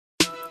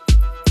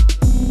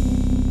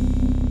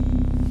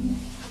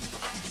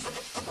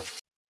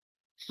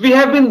We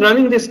have been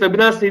running this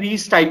webinar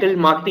series titled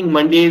Marketing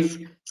Mondays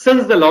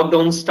since the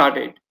lockdown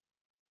started,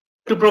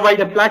 to provide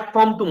a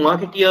platform to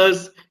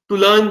marketeers to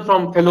learn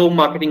from fellow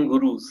marketing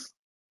gurus.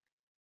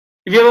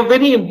 We have a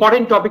very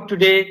important topic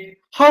today: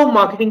 how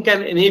marketing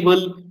can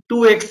enable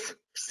 2x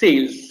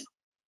sales.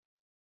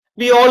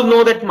 We all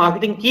know that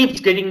marketing keeps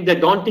getting the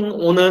daunting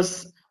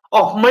onus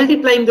of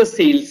multiplying the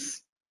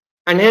sales,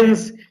 and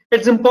hence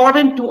it's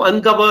important to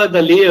uncover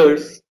the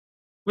layers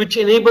which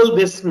enable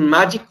this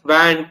magic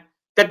wand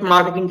that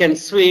marketing can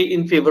sway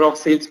in favor of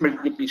sales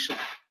multiplication.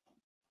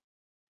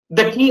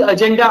 The key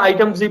agenda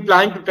items we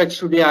plan to touch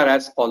today are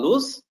as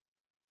follows: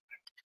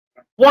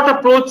 what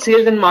approach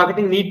sales and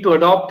marketing need to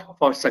adopt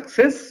for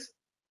success?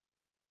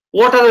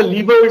 What are the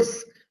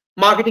levers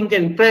marketing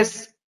can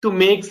press to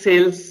make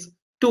sales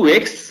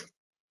 2x?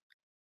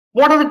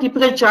 What are the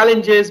typical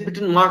challenges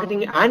between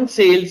marketing and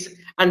sales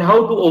and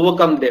how to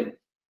overcome them?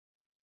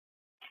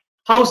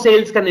 How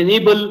sales can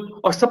enable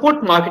or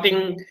support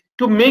marketing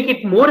to make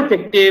it more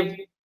effective,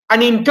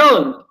 and in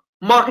turn,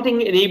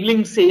 marketing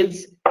enabling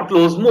sales to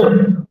close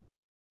more.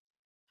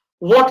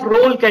 What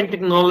role can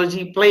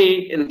technology play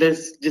in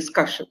this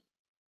discussion?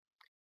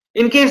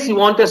 In case you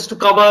want us to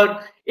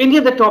cover any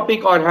other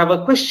topic or have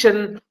a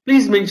question,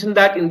 please mention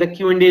that in the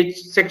Q&A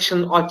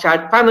section or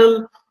chat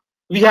panel.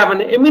 We have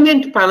an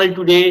eminent panel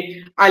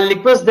today. I'll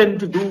request them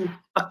to do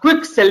a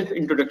quick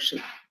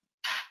self-introduction.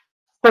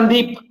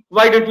 Sandeep,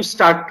 why don't you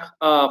start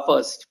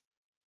first?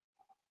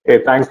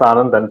 Okay, thanks,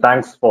 Anand, and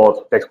thanks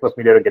for Techplus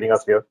Media getting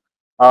us here.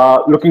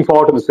 Looking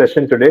forward to the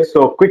session today.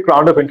 So, quick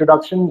round of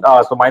introduction.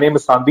 So, my name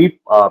is Sandeep.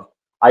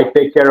 I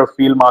take care of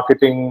field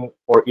marketing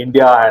for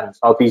India and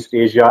Southeast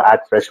Asia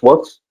at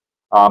Freshworks.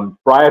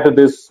 Prior to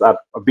this,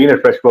 I've been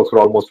at Freshworks for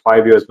almost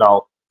 5 years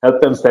now.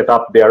 Helped them set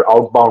up their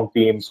outbound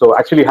team. So,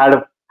 actually had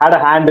a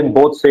hand in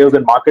both sales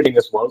and marketing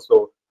as well.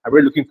 So, I'm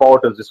really looking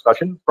forward to the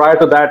discussion. Prior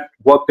to that,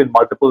 worked in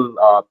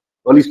multiple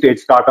early stage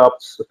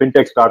startups,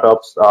 fintech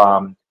startups.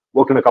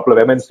 Worked in a couple of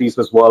MNCs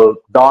as well.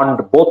 Donned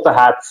both the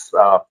hats,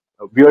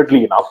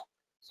 weirdly enough.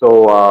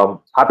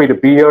 So happy to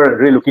be here and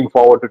really looking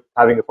forward to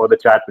having a further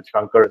chat with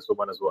Shanker and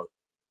Sumon as well.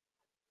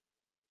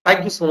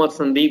 Thank you so much,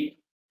 Sandeep.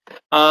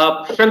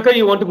 Shanker,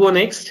 you want to go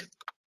next?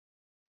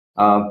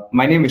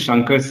 My name is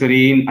Shanker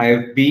Sareen.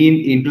 I've been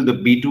into the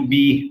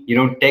B2B,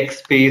 tech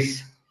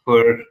space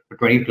for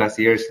 20 plus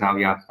years now.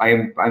 Yeah,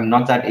 I'm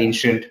not that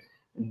ancient,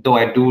 though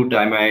I do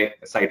dye my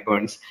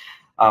sideburns.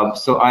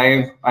 So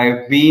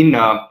I've been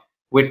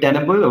with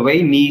Tenable, a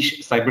very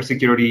niche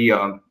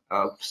cybersecurity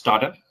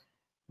startup.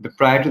 But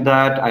prior to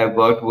that, I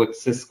worked with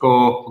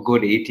Cisco for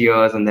good 8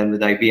 years, and then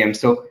with IBM.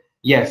 So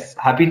yes,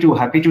 happy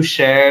to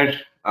share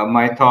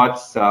my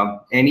thoughts.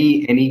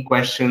 Any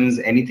questions,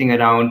 anything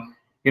around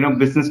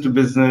business to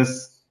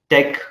business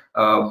tech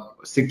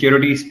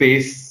security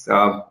space,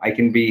 I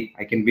can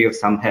be of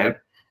some help.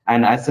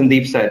 And as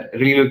Sandeep said,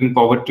 really looking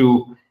forward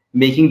to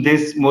making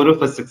this more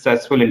of a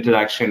successful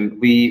interaction.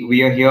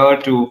 We are here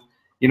to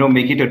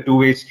make it a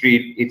two-way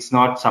street. It's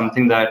not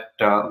something that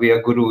we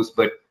are gurus,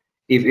 but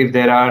if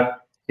there are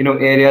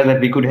areas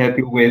that we could help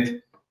you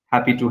with,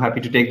 happy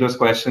to take those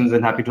questions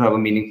and happy to have a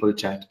meaningful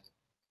chat.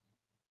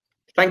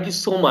 Thank you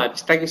so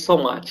much. Thank you so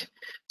much.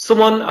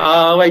 Sumon,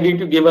 why don't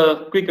you give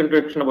a quick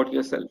introduction about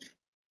yourself?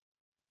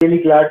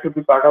 Really glad to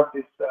be part of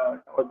this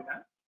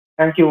webinar.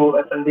 Thank you,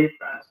 Sandeep,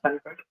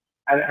 Shanker,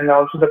 and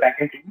also the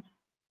backend team.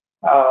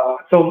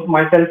 So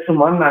myself,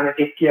 Sumon, and I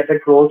take care of the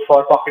growth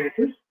for Pocket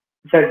Assist.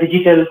 It's a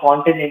digital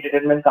content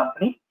entertainment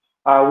company.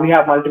 We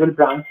have multiple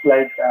brands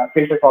like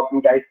Filter Copy,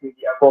 Dice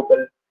Media,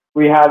 Global.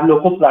 We have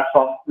Loco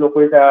platform. Loco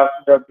is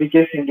the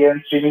biggest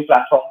Indian streaming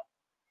platform.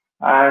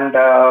 And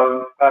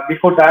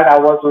before that, I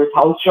was with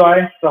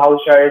Housejoy. So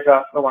Housejoy is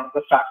one of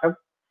the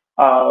startups.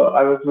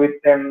 I was with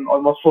them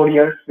almost 4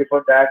 years.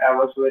 Before that, I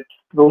was with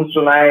Rooms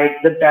Tonight,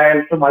 The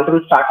Dial. So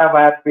multiple startups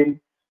I have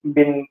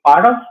been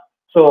part of.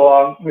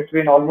 So it's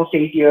been almost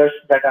 8 years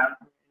that I'm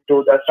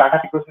into the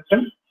startup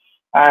ecosystem.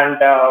 And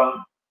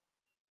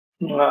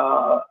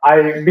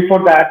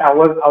before that,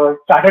 I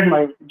started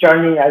my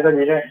journey as a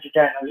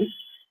data analyst,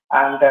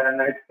 and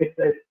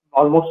it's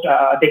almost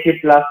a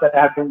decade plus that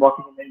I have been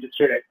working in the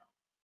industry right now.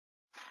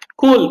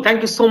 Cool.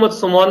 Thank you so much,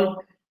 Sumon.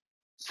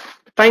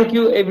 Thank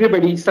you,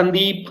 everybody,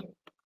 Sandeep,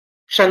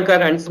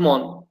 Shanker, and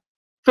Sumon.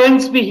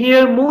 Friends, we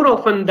hear more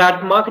often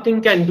that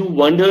marketing can do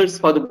wonders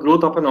for the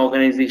growth of an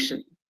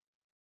organization.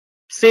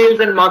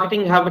 Sales and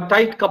marketing have a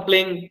tight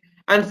coupling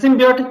and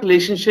symbiotic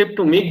relationship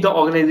to make the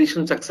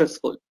organization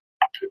successful.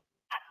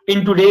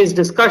 In today's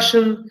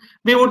discussion,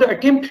 we would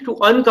attempt to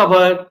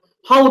uncover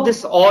how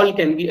this all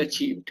can be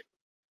achieved.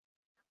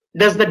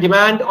 Does the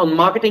demand on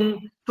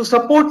marketing to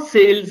support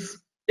sales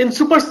in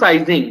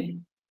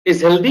supersizing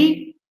is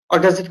healthy, or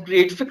does it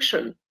create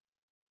friction?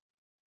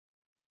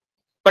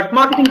 But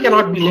marketing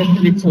cannot be left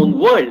in its own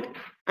world.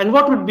 And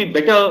what would be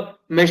better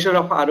measure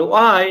of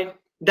ROI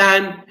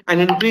than an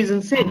increase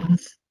in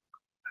sales?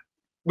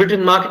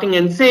 Between marketing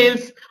and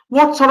sales,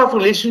 what sort of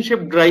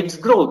relationship drives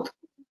growth?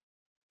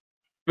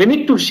 We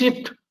need to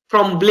shift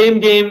from blame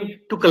game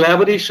to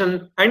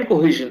collaboration and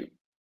cohesion.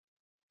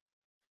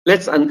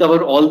 Let's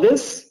uncover all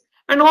this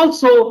and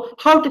also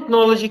how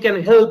technology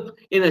can help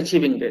in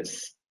achieving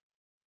this.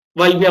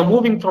 While we are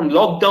moving from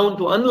lockdown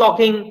to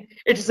unlocking,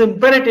 it is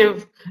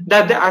imperative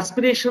that the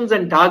aspirations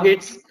and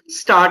targets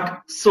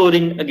start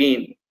soaring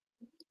again.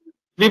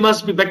 We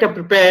must be better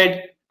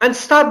prepared and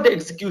start the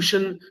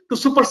execution to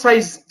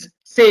supersize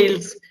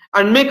sales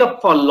and make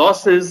up for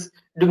losses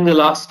during the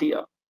last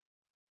year.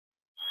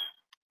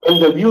 Well,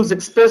 the views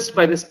expressed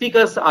by the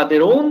speakers are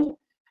their own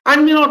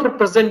and may not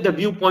represent the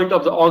viewpoint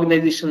of the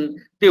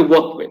organization they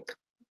work with.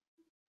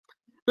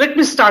 Let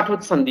me start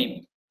with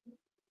Sandeep.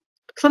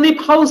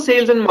 Sandeep, how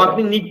sales and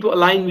marketing need to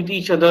align with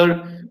each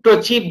other to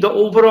achieve the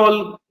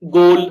overall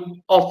goal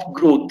of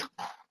growth?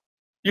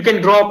 You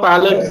can draw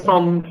parallels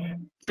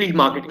from field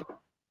marketing.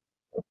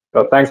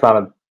 Thanks,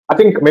 Anand. I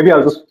think maybe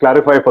I'll just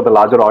clarify for the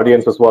larger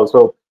audience as well.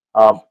 So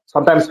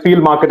sometimes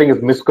field marketing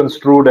is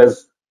misconstrued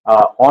as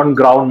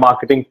on-ground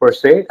marketing per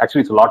se.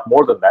 Actually, it's a lot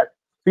more than that.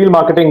 Field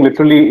marketing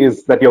literally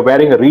is that you're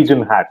wearing a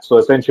region hat. So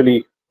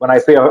essentially, when I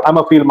say I'm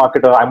a field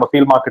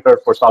marketer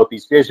for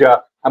Southeast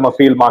Asia, I'm a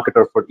field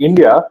marketer for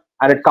India,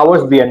 and it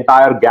covers the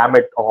entire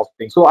gamut of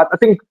things. So I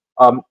think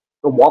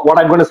what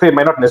I'm going to say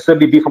might not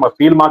necessarily be from a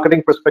field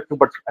marketing perspective,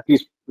 but at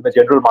least in a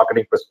general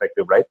marketing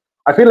perspective, right?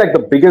 I feel like the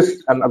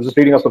biggest, and I'm just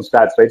reading off some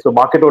stats, right? So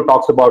Marketo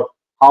talks about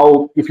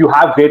how if you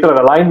have greater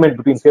alignment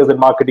between sales and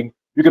marketing,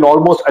 you can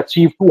almost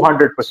achieve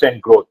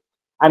 200% growth.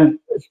 And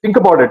think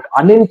about it,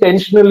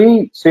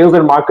 unintentionally, sales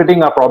and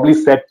marketing are probably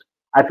set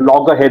at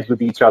loggerheads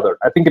with each other.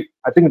 I think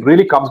it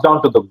really comes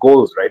down to the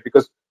goals, right?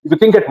 Because if you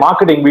think at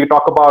marketing, we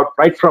talk about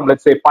right from,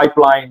 let's say,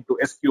 pipeline to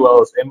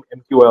SQLs,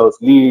 MQLs,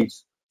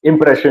 leads,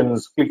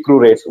 impressions, click-through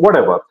rates,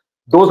 whatever.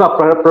 Those are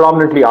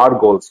predominantly our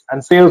goals.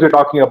 And sales, we're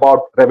talking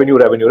about revenue.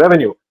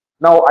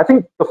 Now, I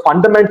think the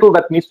fundamental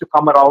that needs to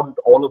come around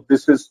all of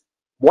this is,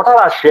 what are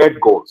our shared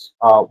goals?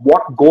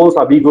 What goals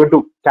are we going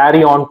to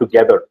carry on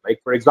together?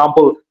 Like, for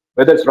example,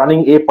 whether it's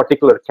running a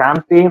particular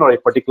campaign or a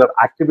particular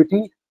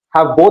activity,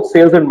 have both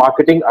sales and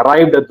marketing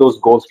arrived at those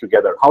goals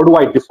together? How do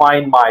I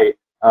define my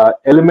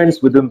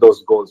elements within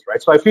those goals,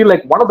 right? So I feel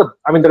like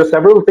there are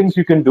several things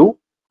you can do,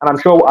 and I'm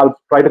sure I'll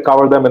try to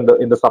cover them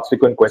in the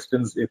subsequent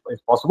questions if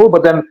possible.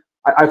 But then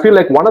I feel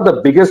like one of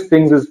the biggest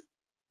things is,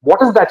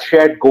 what is that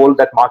shared goal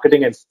that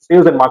marketing and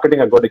sales and marketing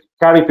are going to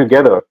carry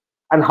together?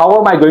 And how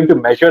am I going to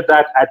measure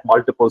that at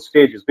multiple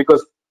stages?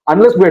 Because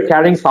unless we're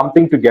carrying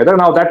something together,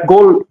 now that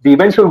goal, the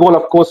eventual goal,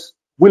 of course,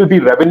 will be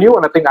revenue.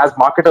 And I think as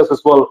marketers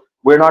as well,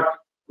 we're not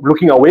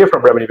looking away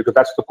from revenue because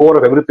that's the core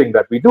of everything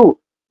that we do.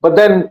 But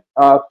then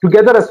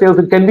together as sales,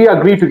 can we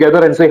agree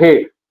together and say,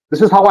 hey,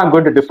 this is how I'm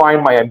going to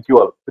define my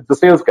MQL with the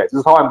sales guys. This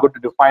is how I'm going to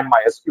define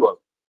my SQL.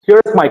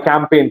 Here's my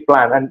campaign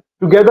plan. And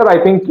together,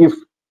 I think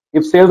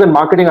if sales and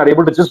marketing are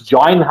able to just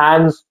join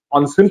hands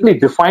on simply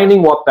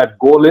defining what that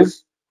goal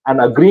is and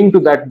agreeing to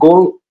that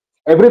goal,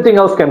 everything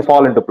else can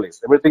fall into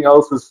place. Everything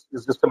else is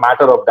just a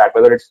matter of that,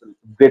 whether it's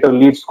greater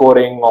lead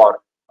scoring or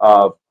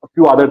a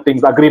few other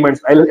things,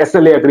 agreements,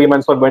 SLA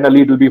agreements on when a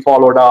lead will be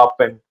followed up,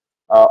 and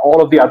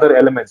all of the other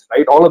elements,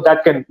 right? All of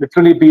that can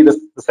literally be the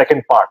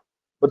second part.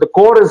 But the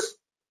core is,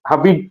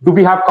 do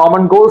we have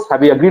common goals?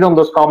 Have we agreed on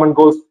those common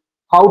goals?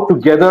 How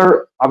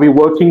together are we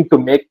working to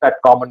make that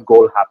common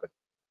goal happen?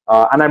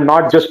 And I'm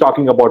not just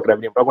talking about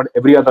revenue, I'm talking about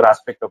every other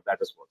aspect of that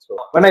as well. So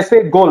when I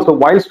say goal, so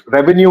whilst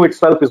revenue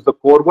itself is the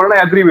core goal, and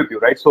I agree with you,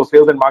 right? So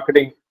sales and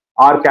marketing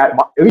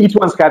each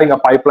one's carrying a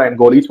pipeline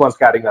goal, each one's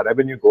carrying a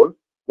revenue goal.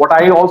 What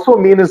I also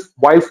mean is,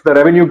 whilst the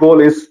revenue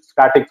goal is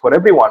static for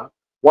everyone,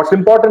 what's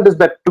important is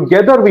that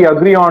together we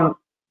agree on,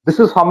 this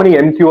is how many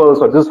MQLs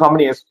or this is how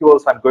many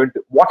SQLs I'm going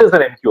to, what is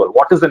an MQL,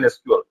 what is an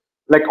SQL?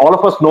 Like, all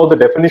of us know the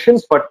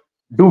definitions, but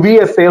do we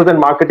as sales and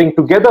marketing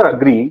together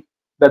agree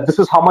that this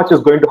is how much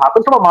is going to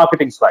happen from a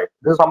marketing side,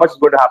 this is how much is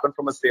going to happen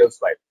from a sales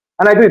side?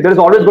 And I agree, there's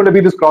always going to be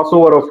this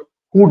crossover of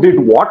who did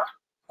what,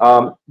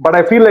 but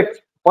I feel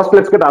like first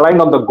let's get aligned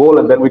on the goal,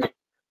 and then we can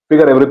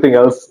figure everything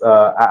else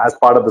as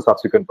part of the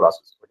subsequent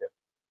process.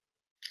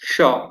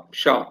 Sure.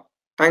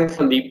 Thanks,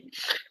 Sandeep.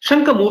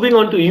 Shanker, moving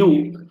on to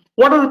you,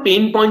 what are the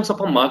pain points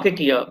of a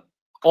marketeer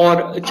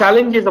or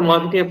challenges a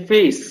marketeer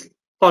face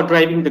for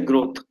driving the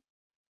growth?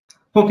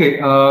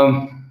 Okay,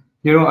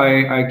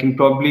 I can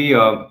probably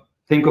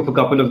think of a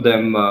couple of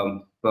them,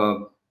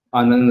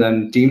 Anand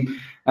and team.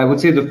 I would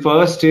say the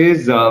first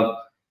is,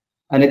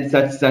 and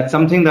that's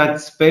something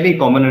that's fairly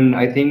common, and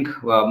I think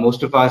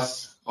most of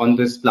us on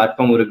this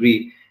platform would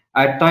agree.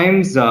 At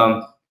times,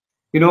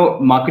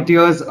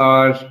 marketeers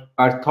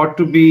are thought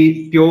to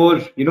be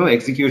pure,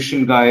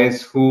 execution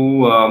guys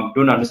who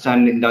don't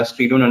understand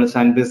industry, don't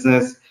understand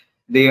business.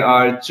 They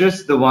are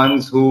just the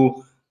ones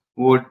who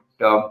would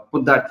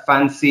put that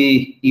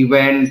fancy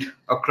event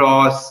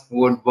across,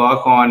 would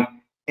work on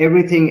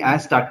everything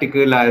as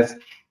tactical as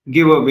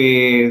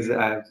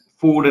giveaways,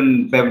 food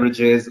and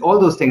beverages, all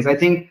those things. I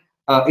think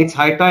it's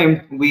high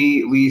time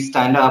we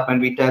stand up and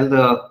we tell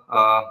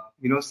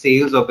the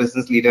sales or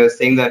business leaders,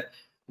 saying that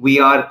we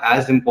are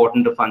as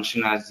important a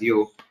function as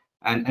you.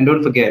 And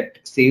don't forget,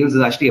 sales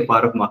is actually a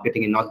part of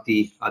marketing and not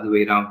the other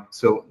way around.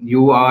 So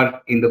you are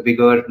in the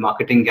bigger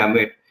marketing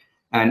gamut.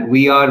 And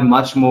we are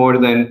much more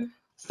than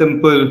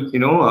simple,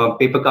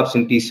 paper cups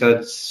and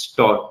t-shirts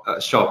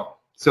shop.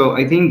 So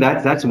I think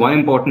that's one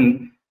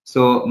important.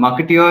 So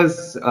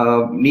marketeers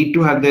need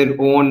to have their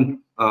own,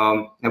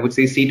 I would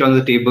say, seat on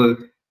the table.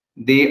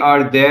 They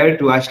are there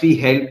to actually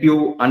help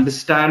you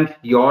understand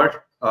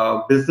your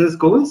business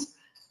goals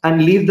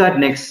and leave that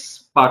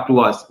next part to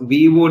us.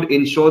 We would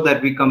ensure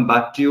that we come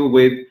back to you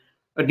with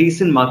a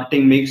decent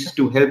marketing mix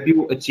to help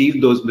you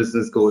achieve those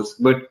business goals.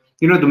 But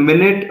the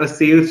minute a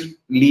sales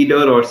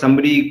leader or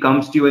somebody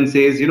comes to you and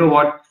says, you know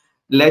what,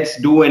 let's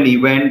do an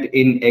event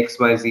in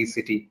XYZ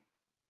city,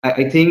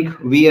 I think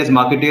we as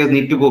marketers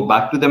need to go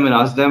back to them and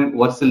ask them,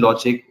 what's the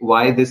logic?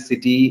 Why this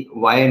city?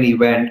 Why an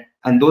event?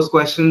 And those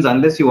questions,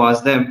 unless you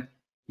ask them,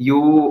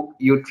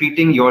 you're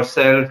treating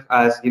yourself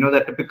as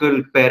that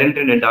typical parent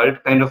and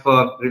adult kind of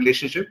a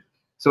relationship.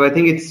 So I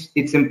think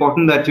it's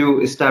important that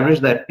you establish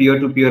that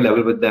peer-to-peer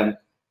level with them.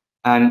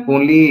 And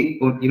only,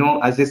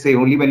 as they say,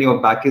 only when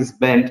your back is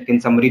bent can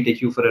somebody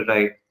take you for a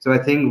ride. So I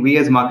think we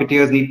as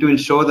marketers need to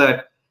ensure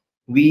that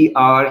we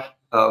are,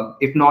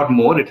 if not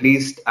more, at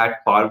least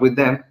at par with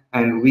them,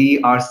 and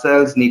we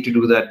ourselves need to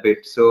do that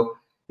bit. So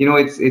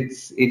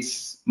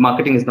it's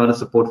marketing is not a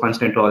support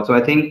function at all. So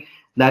I think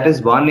that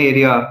is one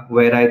area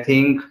where I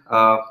think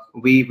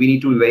we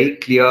need to be very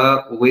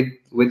clear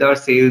with our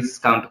sales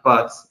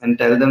counterparts and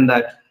tell them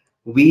that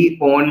we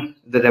own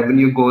the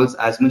revenue goals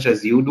as much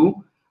as you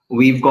do.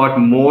 We've got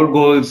more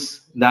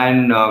goals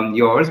than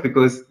yours,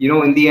 because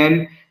in the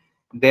end,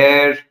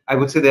 I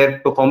would say their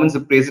performance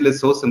appraisal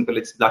is so simple.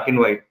 It's black and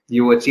white.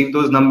 You achieve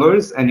those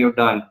numbers and you're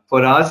done.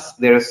 For us,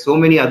 there are so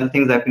many other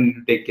things that we need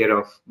to take care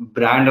of.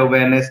 Brand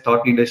awareness,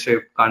 thought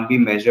leadership can't be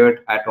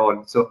measured at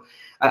all. So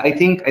I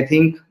think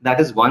that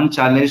is one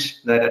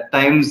challenge, that at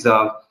times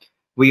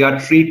we are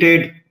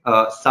treated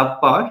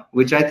subpar,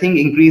 which I think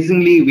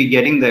increasingly we're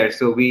getting there.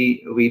 So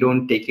we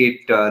don't take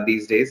it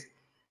these days.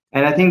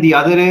 And I think the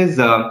other is,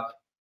 I'll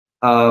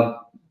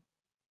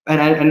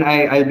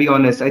be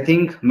honest, I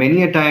think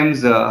many a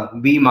times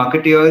we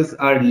marketeers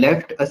are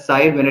left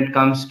aside when it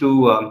comes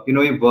to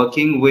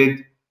working with,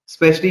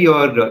 especially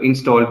your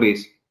install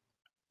base.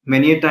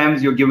 Many a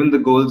times you're given the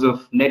goals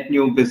of net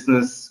new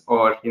business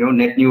or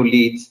net new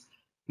leads,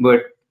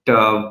 but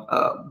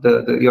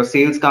your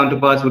sales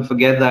counterparts would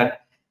forget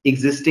that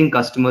existing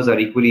customers are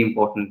equally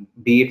important,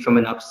 be it from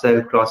an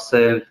upsell,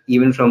 cross-sell,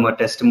 even from a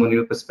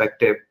testimonial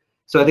perspective.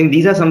 So I think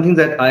these are some things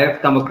that I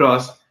have come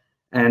across.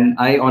 And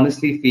I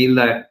honestly feel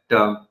that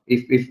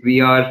if we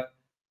are,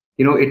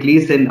 at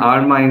least in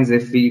our minds,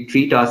 if we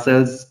treat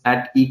ourselves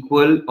at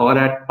equal or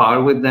at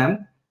par with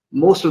them,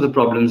 most of the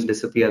problems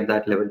disappear at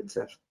that level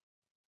itself.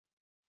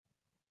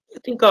 I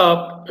think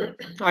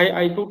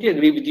I totally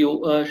agree with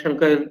you,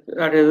 Shankar.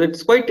 That is,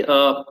 it's quite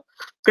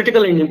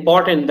critical and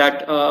important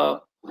that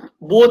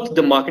both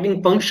the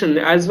marketing function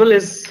as well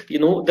as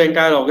the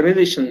entire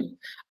organization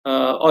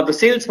or the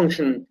sales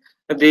function,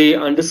 they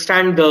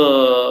understand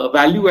the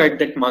value add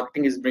that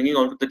marketing is bringing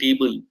onto the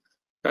table.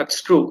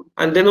 That's true,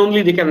 and then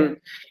only they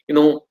can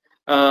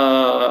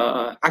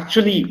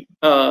actually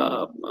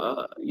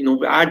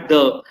add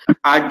the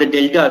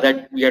delta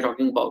that we are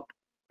talking about,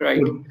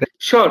 right?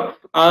 Sure.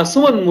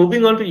 Sumon,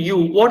 moving on to you,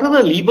 what are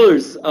the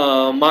levers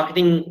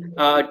marketing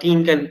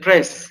team can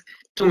press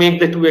to make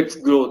the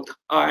 2x growth?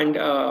 And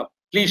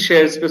please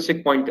share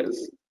specific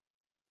pointers.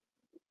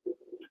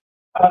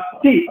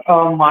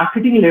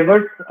 Marketing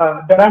levers,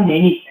 there are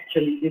many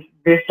actually. It's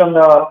based on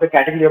the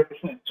category of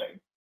business, right?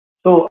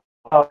 So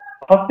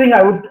first thing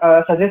I would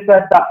suggest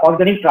that the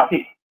organic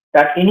traffic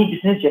that any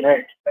business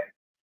generates, right?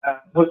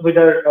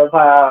 Whether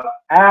via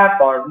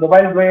app or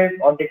mobile web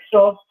or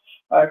desktop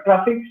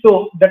traffic.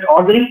 So that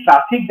organic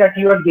traffic that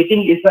you are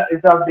getting is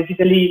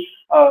basically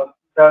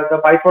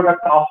the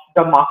byproduct of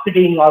the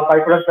marketing or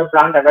byproduct of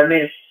brand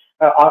awareness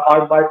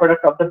or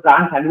byproduct of the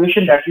brand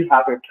valuation that you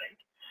have it,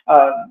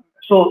 right?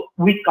 So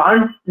we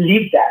can't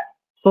leave that.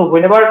 So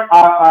whenever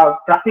our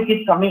traffic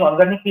is coming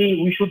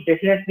organically, we should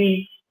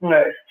definitely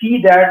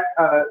see that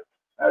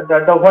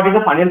what is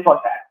the funnel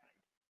for that,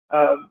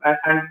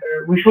 and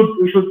we should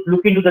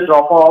look into the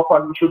drop off,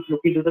 or we should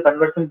look into the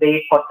conversion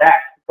rate for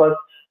that, because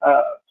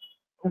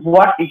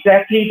what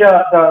exactly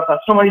the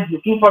customer is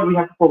looking for, we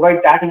have to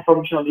provide that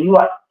information on the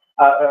UI.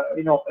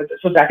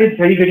 So that is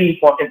very, very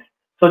important.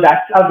 So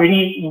that's a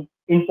very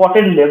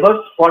important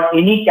lever for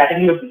any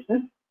category of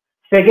business.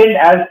 Second,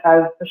 as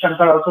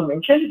Shankar also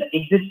mentioned, the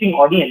existing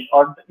audience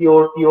or the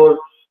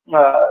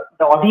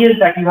audience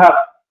that you have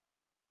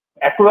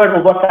acquired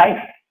over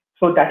time.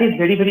 So that is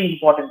very, very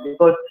important,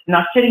 because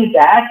nurturing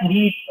that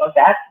lead or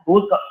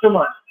those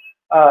customers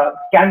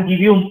can give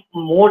you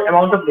more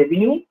amount of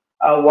revenue,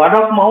 word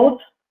of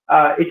mouth.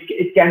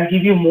 It can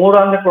give you more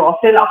on the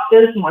cross-sell,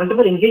 upsells,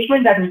 multiple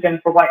engagement that we can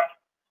provide.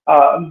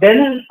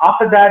 Then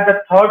after that,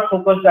 the third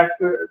focus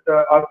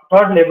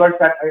third lever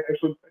that I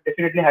should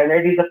definitely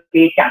highlight is the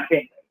paid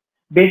campaign,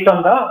 based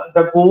on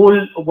the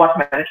goal what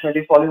management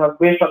is following up,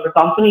 based on the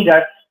company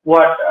that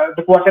what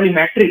the quarterly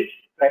metrics,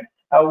 right?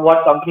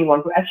 What company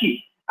want to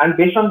achieve. and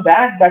based on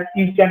that,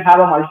 you can have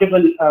a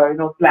multiple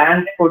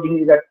plans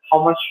accordingly, that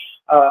how much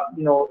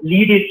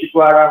lead is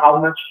required, or how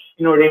much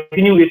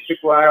revenue is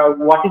required, or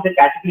what is the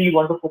category you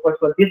want to focus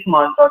for this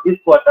month or this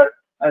quarter,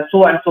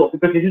 so and so.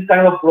 Because this is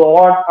kind of a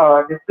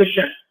broad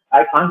discussion,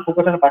 I can't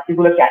focus on a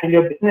particular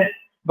category of business.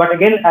 But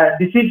again,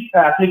 this is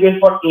applicable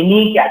for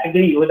any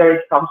category, whether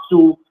it comes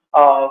to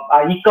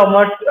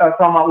e-commerce,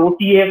 from a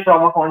OTA,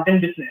 from a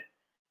content business.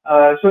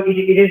 So it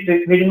is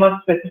very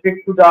much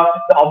specific to the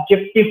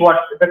objective what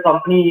the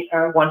company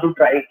want to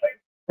drive. Right?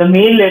 The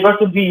main lever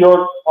should be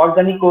your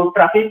organic core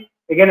traffic.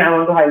 Again, I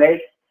want to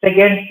highlight.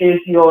 Second is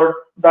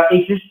the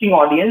existing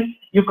audience.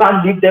 You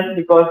can't leave them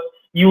because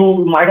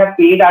you might have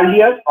paid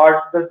earlier,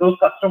 or those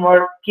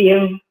customers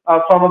came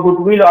from a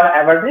goodwill or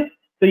awareness.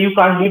 So you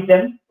can't leave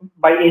them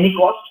by any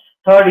cost.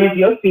 Third is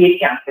your paid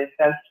campaigns,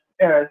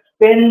 and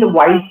spend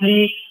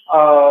wisely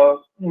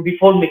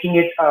before making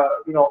it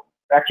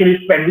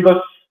actually spend,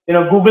 because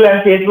Google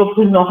and Facebook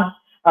will not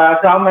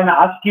come and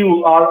ask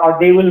you, or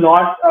they will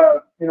not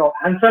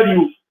answer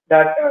you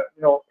that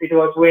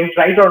it went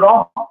right or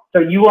wrong. So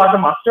you are the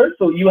master,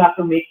 so you have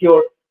to make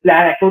your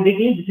plan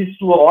accordingly. This is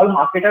to all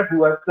marketers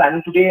who are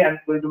planning today and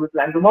going to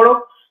plan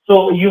tomorrow.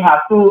 So you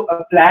have to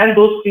plan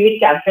those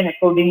paid campaign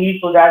accordingly,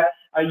 so that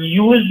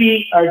you will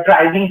be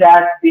driving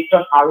that based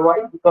on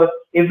ROI, because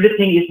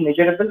everything is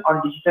measurable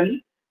on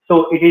digitally.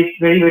 So it is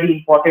very, very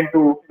important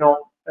to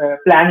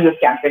plan your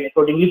campaign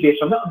accordingly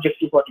based on the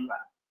objective what you have.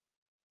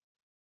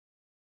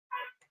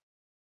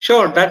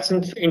 Sure, that's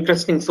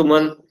interesting,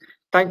 Suman.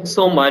 Thank you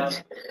so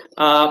much.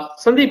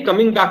 Sandeep,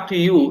 coming back to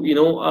you,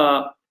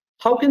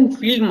 how can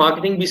field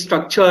marketing be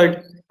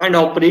structured and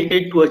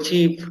operated to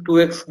achieve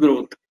 2x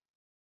growth?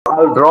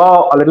 I'll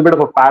draw a little bit of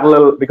a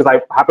parallel because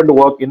I happen to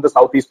work in the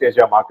Southeast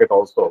Asia market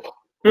also.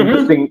 A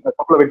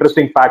couple of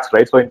interesting facts,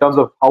 right? So in terms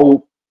of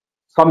how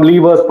some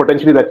levers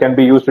potentially that can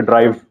be used to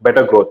drive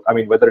better growth, I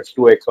mean, whether it's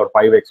 2x or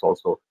 5x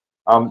also.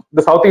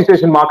 The Southeast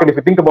Asian market, if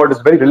you think about it, is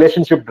a very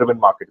relationship-driven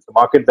market. It's a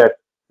market that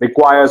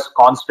requires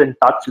constant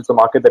touch. It's a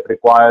market that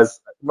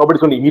requires,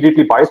 nobody's going to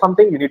immediately buy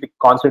something. You need to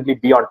constantly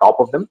be on top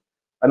of them.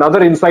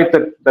 Another insight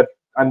that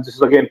and this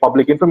is again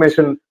public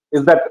information,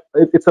 is that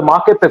it's a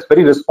market that's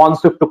very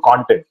responsive to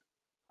content.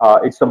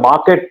 It's a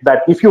market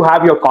that if you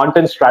have your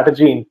content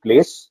strategy in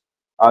place,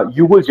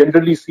 you will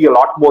generally see a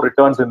lot more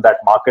returns in that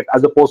market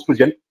as opposed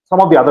to some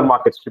of the other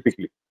markets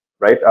typically,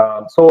 right?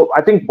 So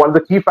I think one of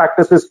the key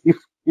factors is if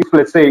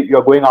let's say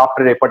you're going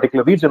after a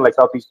particular region like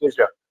Southeast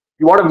Asia,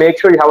 you want to make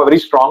sure you have a very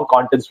strong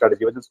content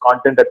strategy, whether it's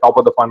content at top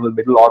of the funnel,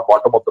 middle, or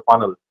bottom of the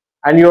funnel.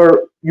 And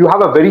you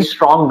have a very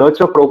strong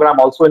nurture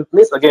program also in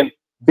place. Again,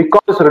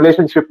 because it's a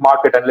relationship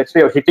market, and let's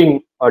say you're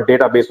hitting a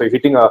database or you're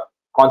hitting a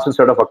constant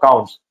set of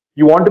accounts,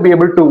 you want to be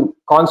able to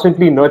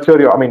constantly nurture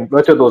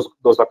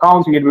those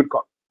accounts. You need to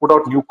put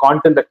out new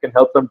content that can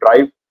help them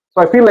drive.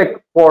 So I feel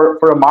like for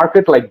a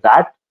market like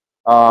that,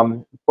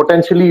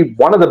 potentially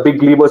one of the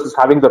big levers is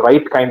having the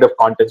right kind of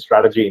content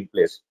strategy in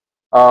place.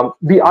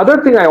 The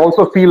other thing I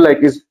also feel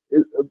like is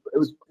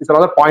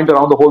another point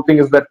around the whole thing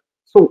is that,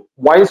 so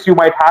whilst you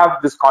might have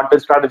this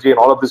content strategy and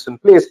all of this in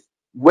place,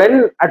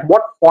 at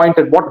what point,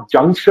 at what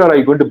juncture are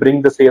you going to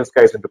bring the sales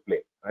guys into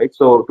play, right?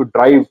 So to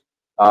drive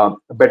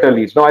better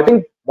leads. Now, I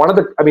think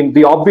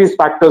the obvious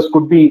factors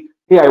could be,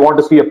 hey, I want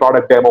to see a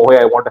product demo, hey,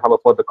 I want to have a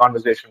further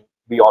conversation.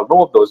 We all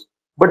know of those.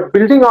 But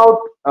building out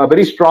a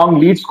very strong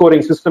lead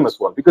scoring system as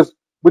well, because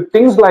with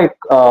things like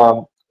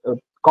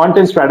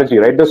content strategy,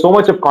 right? There's so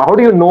much of, how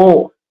do you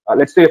know,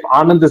 let's say if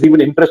Anand is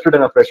even interested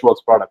in a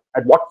Freshworks product,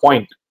 at what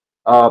point?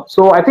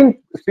 So I think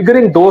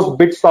figuring those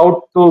bits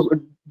out,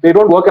 they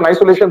don't work in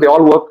isolation, they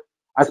all work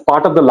as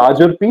part of the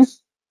larger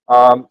piece.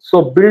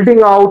 So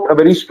building out a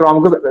very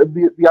strong,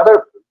 the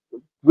other,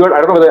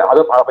 I don't know whether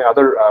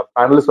other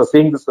panelists are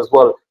seeing this as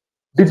well.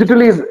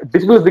 Digital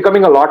is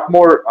becoming a lot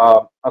more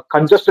a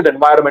congested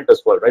environment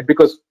as well, right?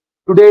 Because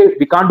today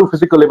we can't do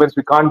physical events,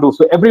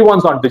 so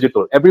everyone's on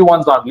digital,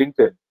 everyone's on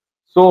LinkedIn.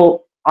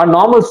 So our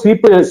normal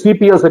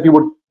CPLs that you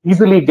would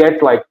easily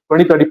get like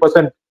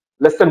 20-30%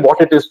 less than what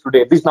it is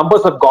today, these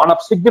numbers have gone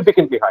up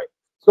significantly high.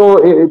 So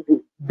it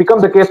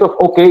becomes a case of,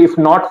 okay, if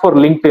not for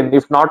LinkedIn,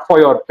 if not for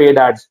your paid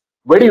ads,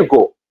 where do you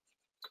go?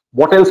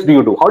 What else do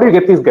you do? How do you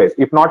get these guys?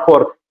 If not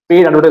for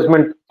paid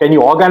advertisement, can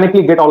you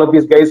organically get all of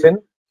these guys in?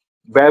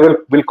 Where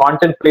will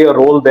content play a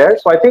role there?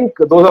 So I think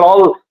those are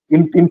all,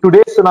 in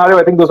today's scenario,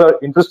 I think those are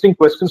interesting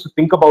questions to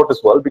think about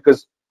as well,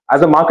 because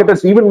as a marketer,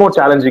 it's even more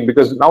challenging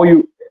because now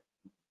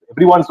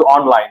everyone's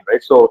online,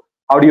 right? So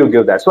how do you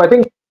give that? So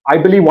I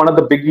believe one of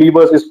the big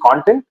levers is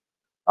content,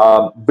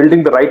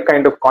 building the right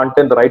kind of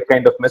content, the right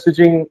kind of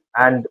messaging,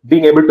 and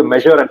being able to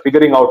measure and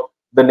figuring out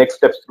the next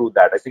steps through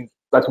that. I think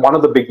that's one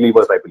of the big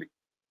levers, I believe.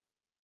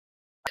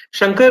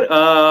 Shanker,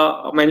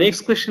 my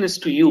next question is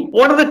to you.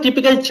 What are the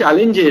typical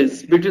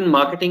challenges between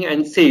marketing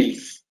and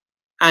sales,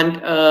 and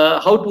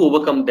how to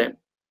overcome them?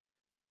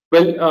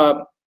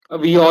 Well,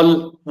 we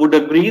all would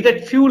agree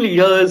that few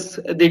leaders,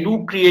 they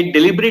do create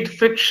deliberate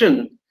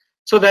friction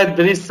so that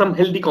there is some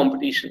healthy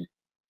competition,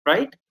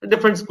 right? A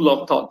different school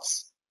of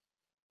thoughts.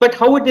 But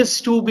how it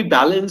is to be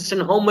balanced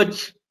and how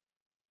much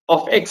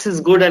of X is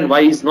good and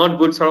Y is not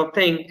good sort of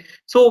thing.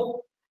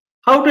 So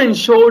how to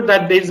ensure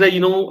that there is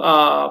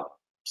a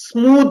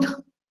smooth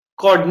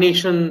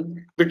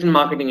coordination between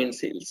marketing and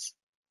sales?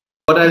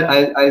 But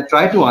I'll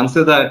try to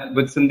answer that.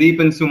 But Sandeep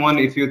and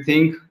Sumon, if you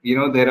think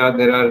there are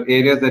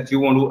areas that you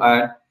want to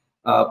add,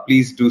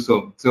 please do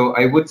so. So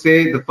I would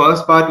say the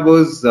first part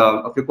was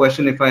of your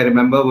question, if I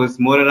remember, was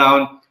more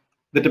around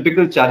the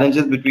typical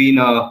challenges between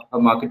a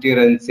marketer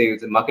and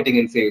sales, and marketing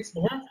and sales.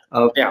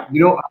 Yeah.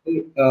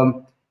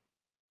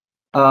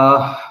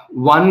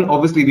 One,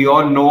 obviously, we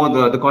all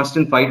know the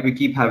constant fight we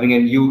keep having,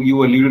 and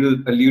you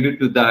alluded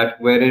to that,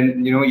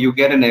 wherein you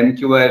get an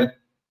MQL.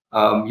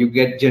 You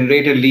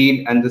generate a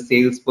lead, and the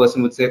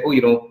salesperson would say,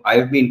 "Oh,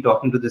 I've been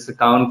talking to this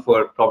account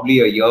for probably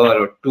a year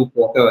or 2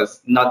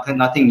 quarters.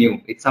 Nothing new.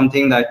 It's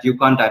something that you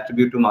can't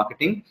attribute to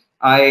marketing.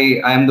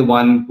 I am the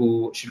one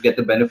who should get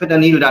the benefit."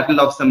 And he'll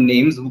rattle off some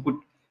names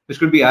which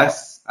could be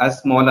as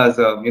small as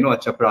a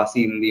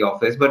chaprasi in the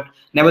office, but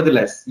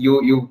nevertheless,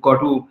 you've got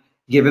to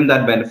give him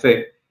that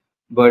benefit.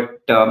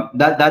 But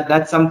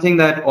that's something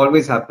that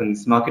always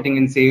happens. Marketing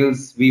and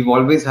sales, we've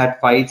always had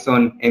fights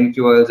on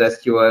MQLs,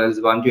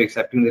 SQLs, weren't you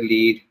accepting the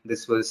lead?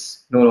 This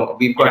was, no,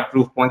 we've got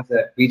proof points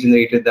that we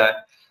generated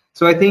that.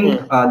 So I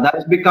think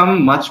that's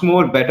become much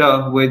more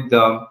better with,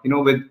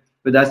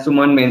 with as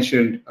Suman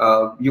mentioned,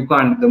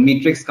 the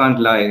metrics can't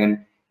lie.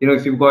 And,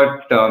 if you've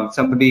got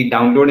somebody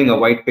downloading a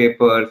white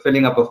paper,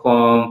 filling up a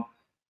form,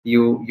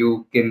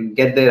 you can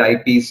get their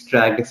IPs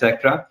tracked,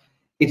 etc.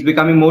 It's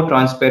becoming more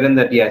transparent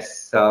that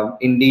yes,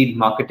 indeed,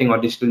 marketing or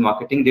digital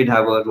marketing did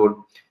have a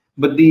role.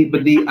 But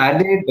the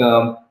added,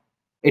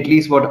 at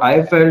least what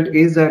I felt,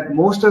 is that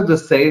most of the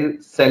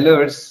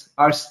sellers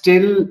are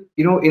still,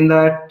 in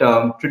that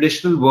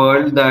traditional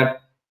world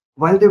that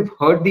while they've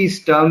heard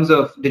these terms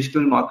of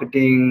digital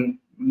marketing,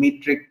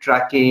 metric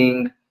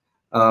tracking,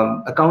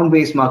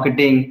 account-based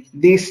marketing,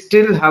 they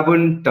still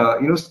haven't,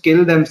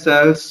 skilled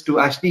themselves to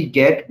actually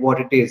get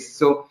what it is.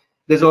 So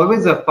there's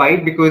always a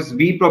fight because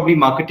we probably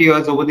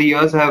marketeers over the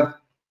years have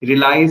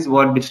realized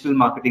what digital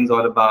marketing is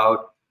all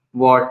about,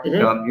 what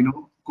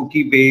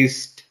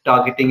cookie-based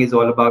targeting is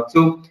all about.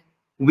 So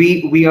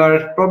we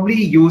are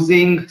probably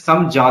using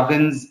some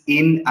jargons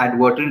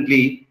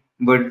inadvertently,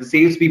 but the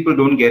salespeople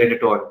don't get it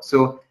at all.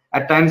 So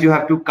at times you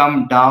have to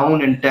come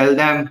down and tell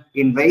them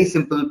in very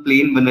simple,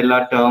 plain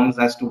vanilla terms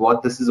as to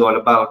what this is all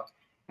about.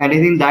 And I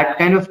think that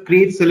kind of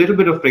creates a little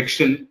bit of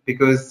friction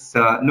because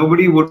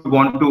nobody would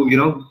want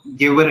to,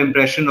 give an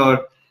impression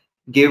or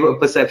give a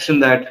perception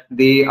that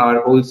they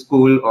are old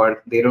school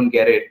or they don't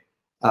get it.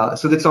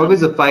 So there's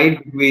always a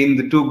fight between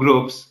the two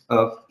groups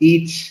of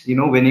each,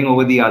 winning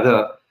over the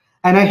other.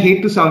 And I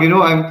hate to sound,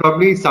 I'm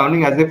probably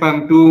sounding as if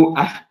I'm too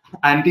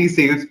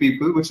anti-sales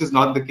people, which is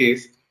not the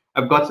case.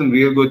 I've got some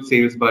real good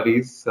sales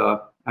buddies,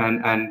 but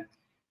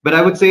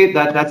I would say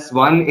that that's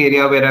one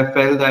area where I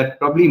felt that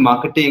probably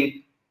marketing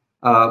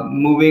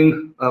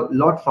moving a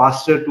lot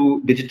faster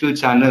to digital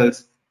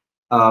channels.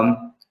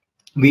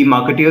 We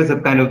marketeers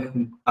have kind of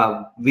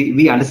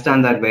we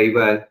understand that very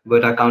well,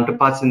 but our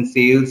counterparts in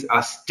sales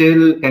are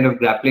still kind of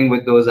grappling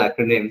with those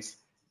acronyms,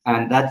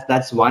 and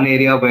that's one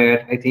area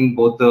where I think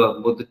both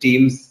the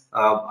teams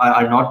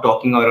are not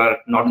talking or are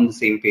not on the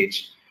same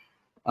page.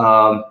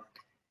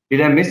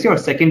 Did I miss your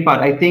second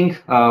part? I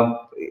think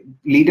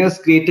leaders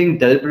creating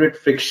deliberate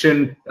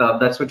friction.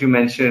 That's what you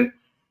mentioned.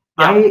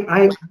 Yeah.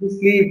 I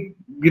honestly,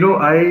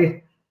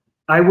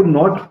 I would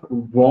not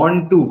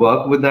want to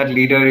work with that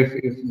leader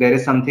if there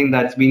is something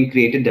that's being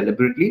created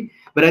deliberately.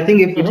 But I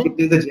think if it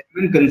is a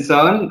genuine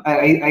concern,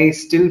 I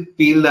still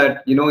feel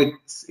that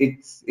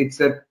it's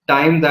a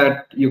time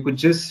that you could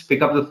just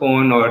pick up the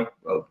phone or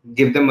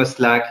give them a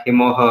Slack,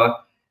 him or her,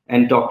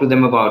 and talk to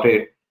them about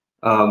it.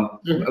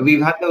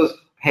 We've had those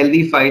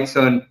healthy fights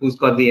on who's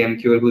got the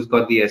MQL, who's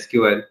got the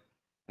SQL,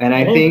 and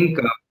I think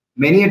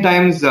many a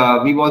times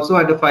we've also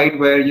had a fight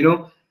where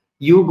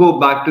you go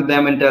back to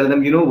them and tell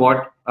them,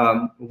 what,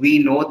 we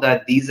know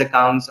that these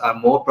accounts are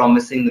more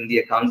promising than the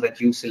accounts that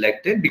you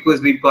selected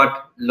because we've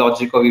got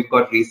logic or we've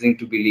got reasoning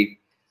to believe.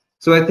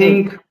 So I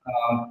think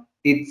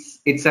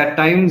it's at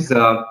times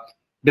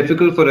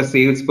difficult for a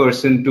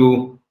salesperson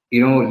to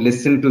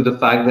listen to the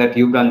fact that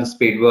you've done the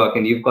spade work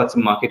and you've got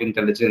some market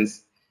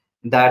intelligence.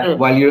 That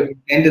while your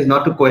intent is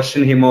not to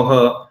question him or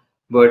her,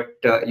 but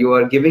you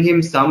are giving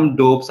him some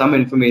dope, some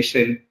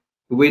information,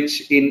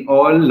 which in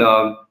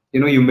all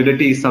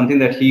humility is something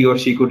that he or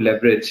she could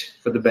leverage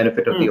for the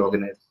benefit of the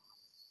organization.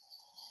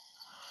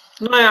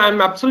 No, I'm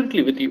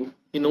absolutely with you.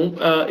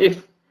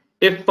 If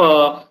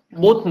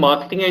both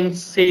marketing and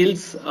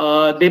sales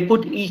they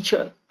put each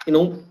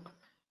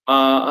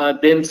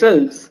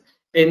themselves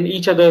in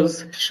each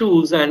other's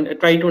shoes and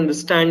try to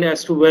understand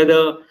as to where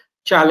the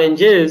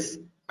challenge is,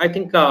 I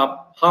think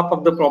half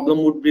of the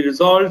problem would be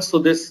resolved. So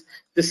this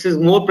is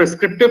more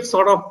prescriptive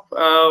sort of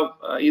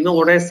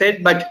what I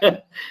said, but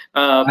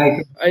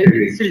I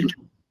still do.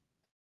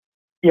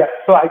 Yeah,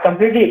 so I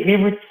completely agree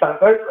with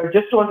Shanker. I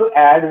just want to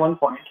add one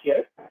point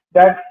here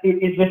that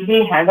it is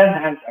basically hand in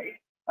hand, right?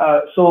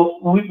 So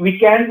we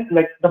can,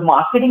 like, the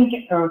marketing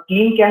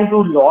team can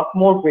do a lot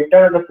more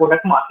better the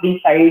product marketing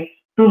side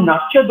to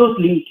nurture those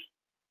leads.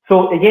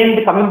 So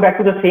again, coming back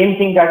to the same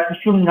thing, that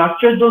if you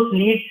nurture those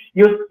leads,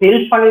 your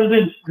sales funnel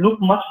will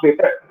look much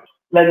better.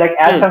 Like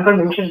as Shanker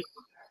mentioned,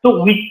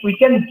 so we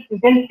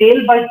can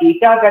tell by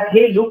data that,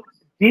 hey, look,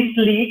 this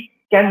lead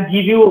can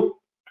give you,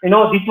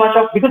 this much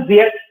of, because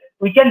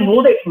we can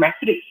know the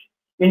metrics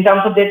in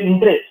terms of their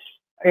interest,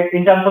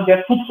 in terms of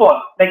their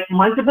footfall, like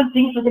multiple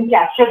things we can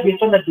capture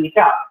based on the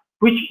data,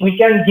 which we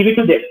can give it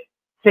to them.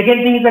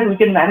 Second thing is that we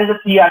can manage a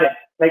CRM.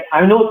 Like,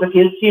 I know the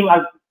sales team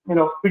are,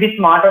 pretty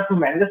smarter to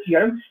manage the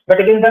CRM, but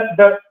again,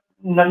 the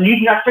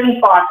lead nurturing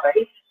part,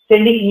 right?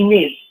 Sending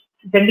emails,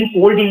 sending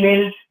cold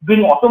emails,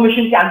 doing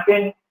automation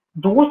campaign,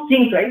 those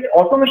things, right?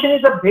 Automation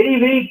is a very,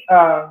 very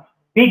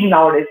big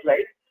nowadays,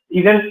 right?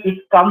 Even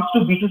it comes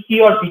to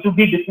B2C or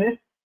B2B business,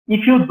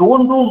 if you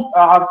don't do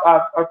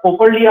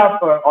properly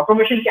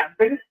automation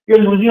campaign, you're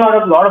losing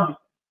out a lot of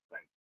business.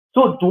 Right?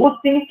 So those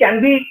things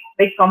can be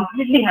like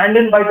completely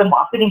handled by the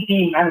marketing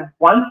team, and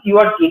once you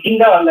are getting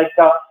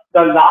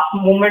the last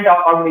moment,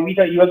 or maybe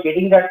you are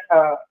getting that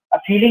a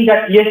feeling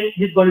that yes,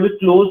 this is going to be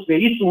closed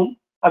very soon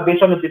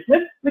based on the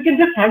business, we can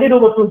just hand it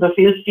over to the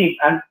sales team,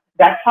 and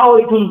that's how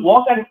it will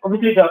work, and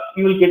obviously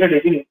you will get a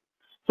revenue.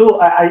 So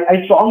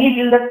I strongly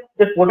feel that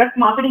the product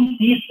marketing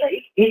piece,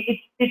 right,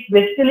 it's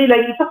basically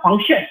like it's a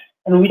function,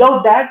 and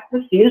without that,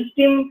 the sales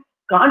team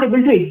can't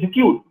able to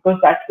execute, because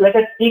that's like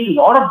a take a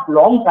lot of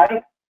long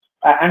time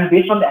and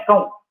based on the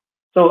account.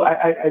 So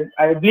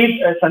I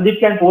believe Sandeep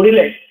can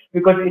correlate,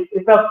 because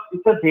it's a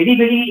very,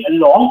 very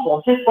long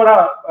process for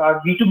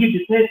a B2B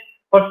business,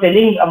 for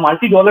selling a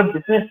multi-dollar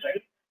business,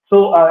 right?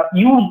 So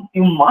you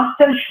must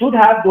and should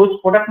have those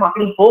product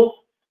marketing folks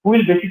who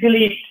will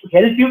basically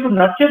help you to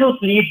nurture those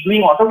leads,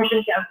 doing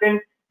automation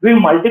campaigns, doing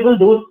multiple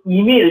those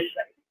emails,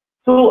 right?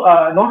 So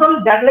not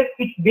only that, like,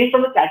 it's based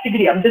on the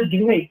category. I'm just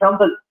giving an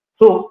example.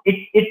 So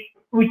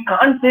we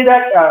can't say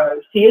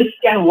that sales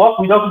can work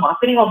without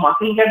marketing, or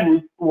marketing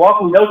can work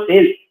without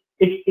sales.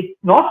 It's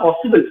not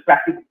possible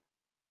practically.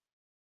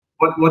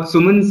 What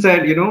Sumon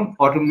said,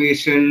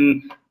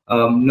 automation,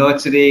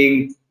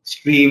 nurturing,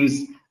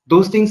 streams,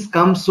 those things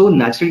come so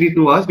naturally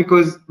to us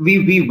because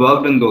we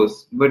worked on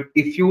those. But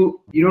if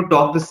you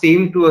talk the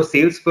same to a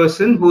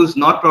salesperson who's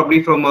not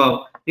probably from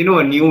a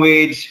new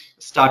age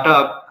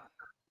startup,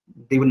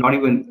 they would not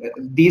even,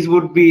 these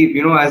would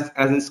be, as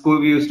in school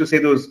we used to say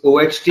those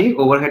OHT,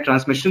 overhead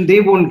transmission,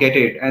 they won't get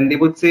it, and they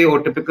would say, oh,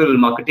 typical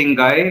marketing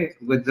guy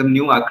with the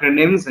new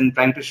acronyms and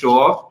trying to show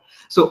off.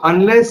 So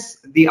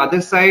unless the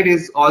other side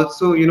is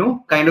also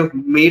kind of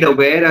made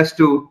aware as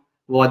to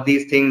what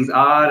these things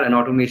are, and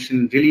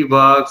automation really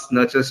works,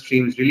 nurture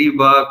streams really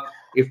work.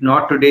 If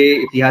not today,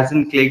 if he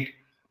hasn't clicked,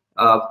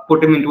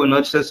 put him into a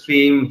nurture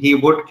stream, he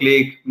would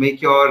click.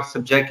 Make your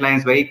subject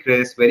lines very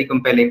crisp, very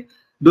compelling.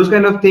 Those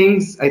kind of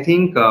things, I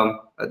think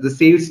the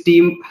sales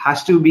team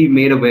has to be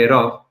made aware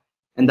of,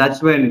 and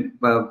that's when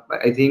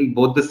I think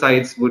both the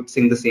sides would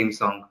sing the same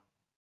song.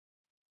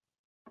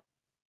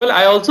 Well,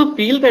 I also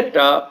feel that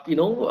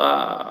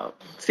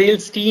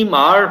sales team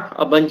are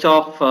a bunch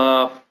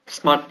of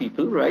smart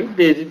people, right?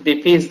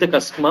 They face the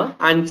customer,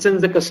 and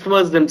since the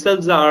customers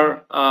themselves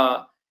are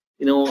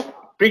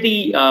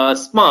pretty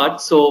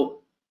smart,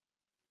 so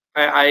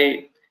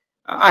I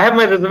have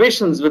my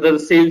reservations whether the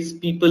sales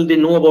people, they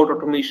know about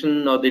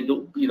automation or they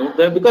do,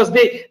 because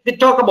they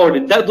talk about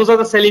it. Those are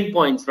the selling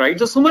points, right?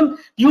 So Sumon,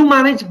 you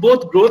manage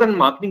both growth and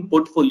marketing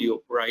portfolio,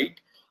 right?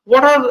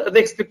 What are the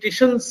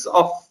expectations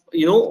of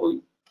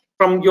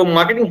from your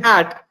marketing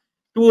hat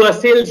to a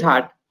sales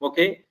hat?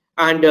 Okay,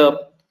 and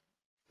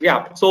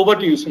yeah, so over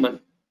to you, Sumon.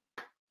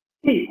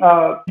 See,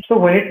 so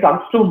when it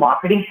comes to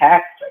marketing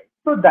hacks, right?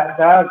 So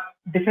there are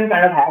different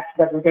kind of hacks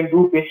that we can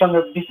do based on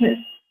the business.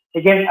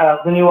 Again,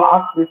 when you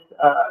ask this,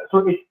 so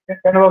it's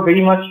kind of a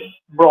very much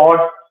broad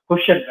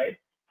question, right?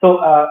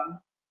 So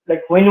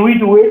like when we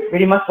do it,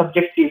 very much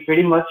subjective,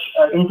 very much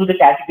into the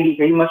category,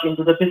 very much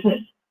into the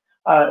business.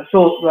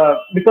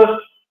 Because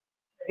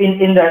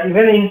even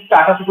in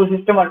startup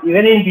ecosystem, or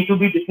even in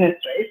B2B business,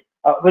 right?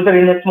 Whether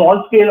in a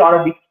small scale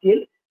or a big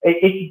scale,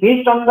 it's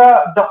based on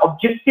the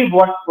objective,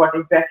 what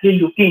exactly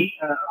looking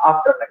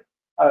after,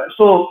 right?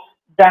 So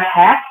the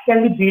hack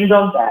can be built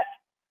on that,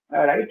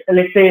 right?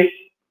 Let's say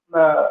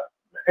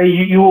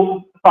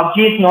PUBG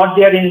is not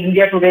there in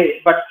India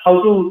today, but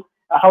how to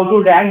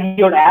rank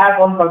your app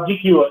on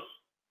PUBG keywords,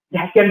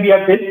 that can be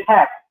a big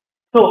hack.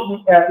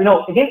 So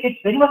again, it's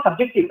very much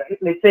subjective, right?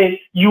 Let's say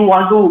you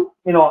want to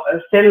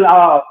sell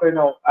a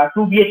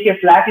 2 BHK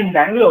flat in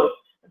Bangalore.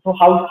 So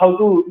how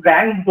to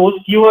rank those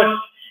keywords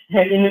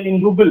in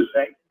Google,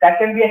 right? That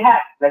can be a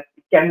hack. Like,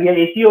 it can be an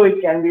SEO,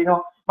 it can be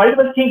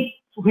multiple things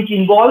which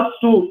involves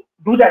to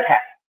do that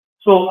hack.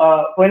 So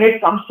when it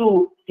comes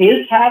to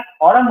sales hack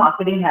or a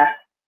marketing hack,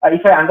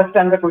 if I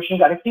understand the question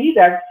correctly,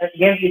 that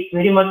again it's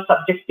very much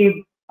subjective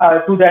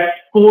to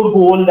that core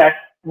goal that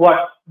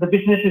what the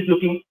business is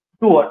looking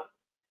towards.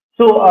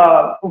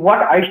 So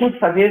what I should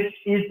suggest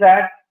is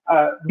that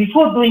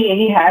before doing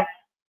any hacks,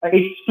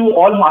 it's to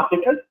all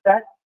marketers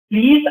that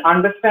please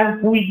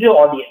understand who is your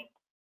audience.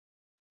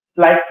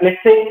 Like,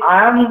 let's say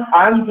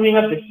I'm doing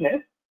a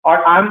business,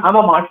 or I'm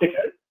a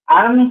marketer.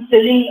 I'm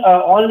selling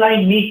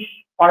online meat,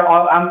 or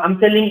I'm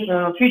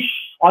selling fish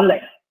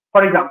online,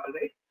 for example,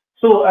 right?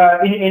 So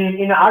in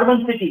an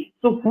urban city,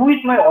 so who is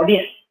my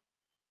audience?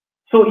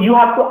 So you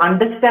have to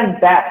understand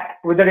that,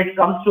 whether it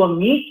comes to a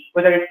meat,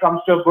 whether it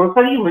comes to a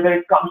grocery, whether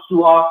it comes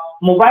to a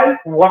mobile,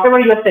 whatever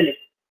you are selling,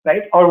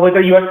 right? Or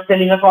whether you are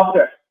selling a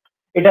software,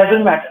 it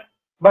doesn't matter.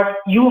 But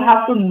you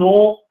have to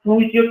know who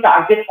is your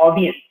target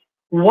audience,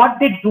 what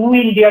they do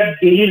in their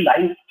daily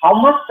life, how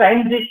much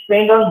time they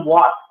spend on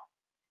what.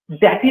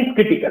 That is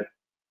critical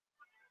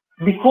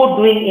before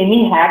doing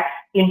any hacks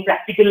in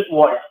practical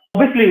world.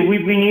 Obviously,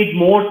 we need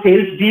more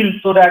sales deals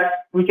so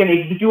that we can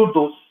execute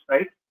those,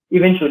 right?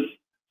 Eventually.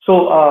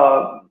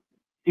 So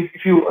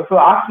if you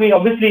ask me,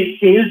 obviously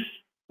sales,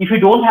 if you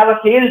don't have a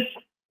sales,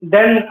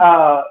 then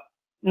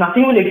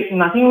nothing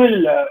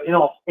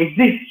will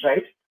exist,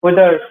 right?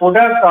 Whether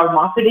product or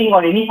marketing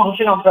or any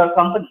function of the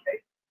company,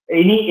 right?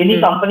 Any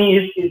company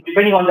is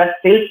depending on that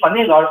sales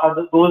funnel or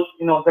those,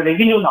 the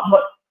revenue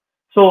numbers.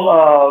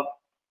 So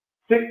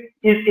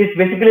it's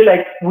basically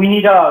like we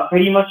need a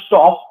very much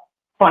top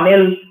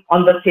funnel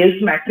on the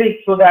sales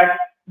metrics so that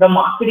the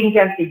marketing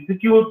can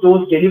execute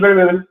those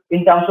deliverables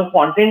in terms of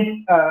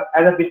content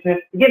as a business.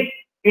 Again,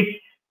 it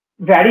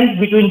varies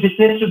between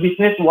business to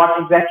business what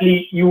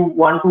exactly you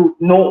want to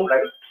know,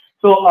 right?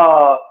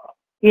 So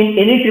in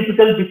any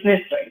typical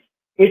business, right,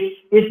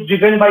 it's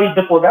driven by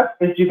the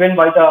product, it's driven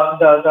by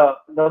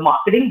the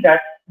marketing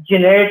that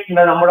generates the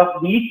number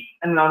of leads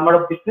and number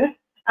of business,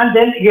 and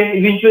then again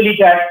eventually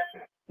that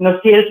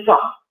sales come.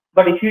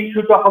 But if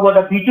you talk about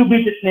a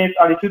B2B business,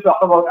 or if you talk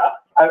about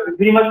a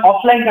very much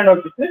offline kind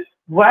of business,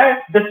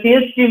 where the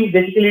sales team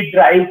basically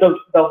drives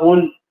the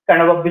whole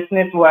kind of a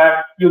business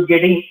where you're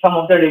getting some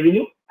of the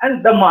revenue,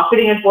 and the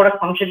marketing and product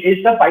function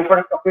is the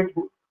byproduct of it,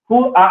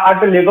 who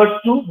are the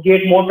levers to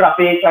get more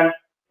traffic and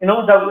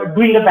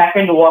doing the back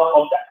end work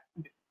of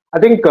that. I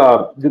think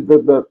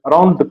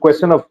around the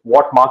question of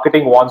what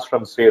marketing wants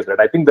from sales, right?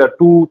 I think there are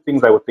two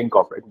things I would think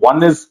of, right?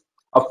 One is,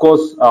 of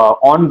course,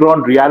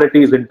 on-ground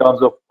realities in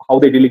terms of how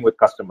they're dealing with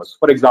customers.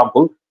 For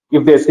example,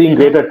 if they're seeing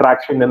greater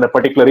traction in a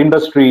particular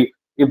industry,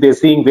 if they're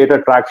seeing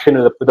greater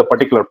traction with a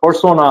particular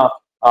persona,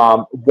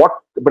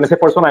 when I say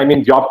persona, I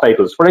mean job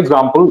titles. For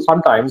example,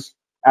 sometimes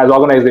as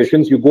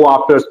organizations, you go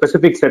after a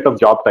specific set of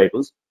job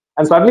titles,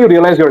 and suddenly you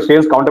realize your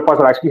sales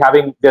counterparts are actually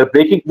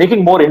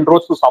making more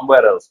inroads to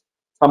somewhere else,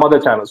 some other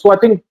channel. So I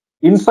think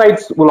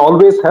insights will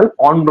always help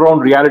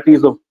on-ground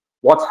realities of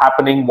what's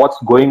happening, what's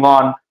going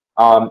on.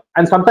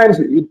 And sometimes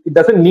it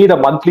doesn't need a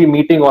monthly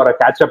meeting or a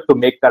catch-up to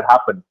make that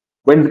happen.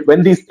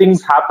 When these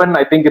things happen,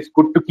 I think it's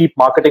good to keep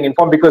marketing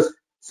informed, because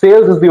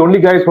sales is the only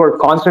guys who are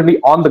constantly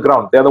on the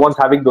ground. They're the ones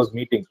having those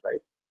meetings,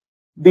 right?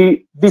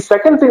 The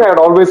second thing I would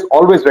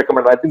always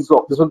recommend, I think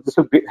so, this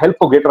will help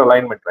for greater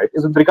alignment, right,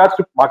 is with regards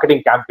to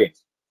marketing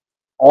campaigns.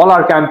 All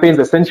our campaigns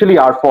essentially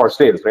are for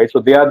sales, right? So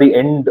they are the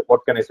end,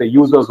 what can I say,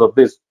 users of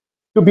this.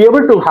 To be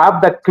able to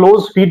have that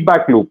closed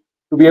feedback loop,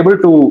 to be able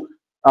to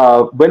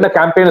when a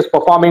campaign is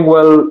performing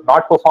well,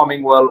 not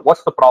performing well,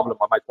 what's the problem?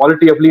 Are my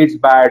quality of leads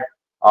bad?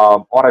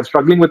 Or I'm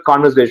struggling with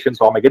conversations,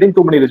 or am I getting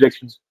too many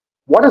rejections?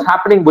 What is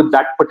happening with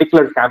that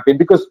particular campaign?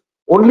 Because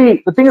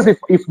only the thing is,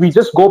 if we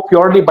just go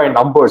purely by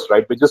numbers,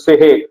 right? We just say,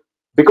 hey,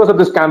 because of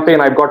this campaign,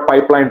 I've got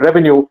pipeline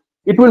revenue.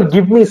 It will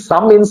give me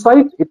some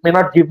insight. It may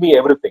not give me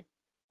everything.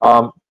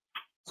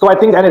 So I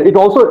think, and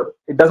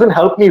it doesn't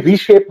help me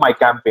reshape my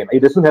campaign. It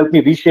doesn't help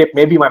me reshape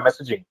maybe my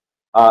messaging,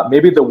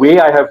 maybe the way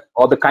I have,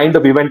 or the kind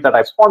of event that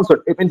I've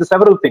sponsored, into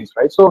several things,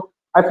 right? So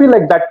I feel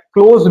like that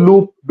closed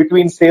loop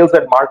between sales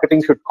and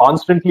marketing should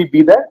constantly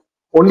be there.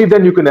 Only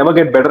then you can never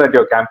get better at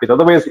your campaigns.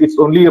 Otherwise, it's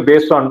only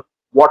based on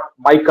what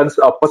my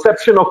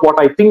perception of what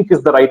I think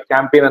is the right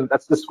campaign, and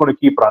that's just going to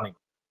keep running.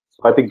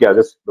 So I think, yeah,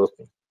 just those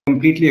things.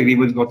 Completely agree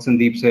with what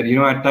Sandeep said.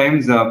 At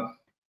times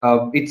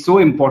it's so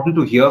important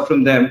to hear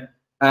from them,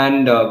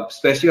 and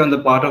especially on the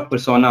part of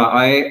persona.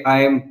 I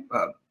am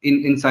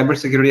in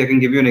cybersecurity. I can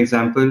give you an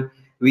example.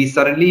 We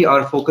suddenly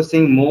are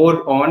focusing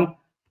more on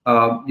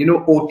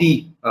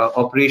OT,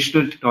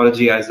 operational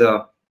technology, as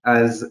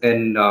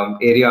an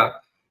area.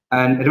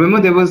 And remember,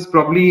 there was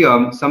probably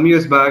some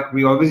years back,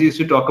 we always used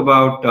to talk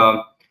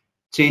about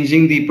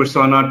changing the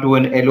persona to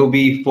an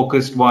LOB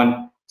focused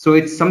one. So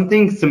it's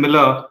something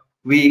similar.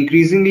 We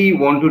increasingly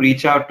want to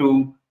reach out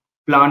to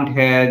plant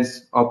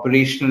heads,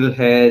 operational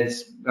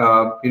heads,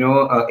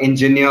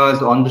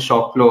 engineers on the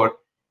shop floor,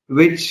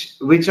 which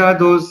are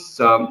those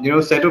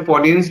set of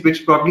audience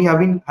which probably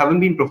haven't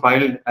been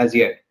profiled as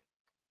yet.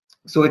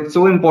 So it's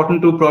so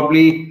important to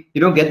probably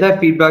get that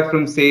feedback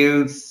from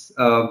sales,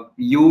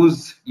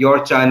 use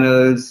your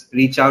channels,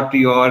 reach out to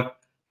your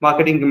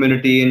marketing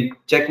community and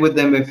check with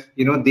them if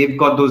they've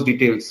got those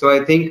details. So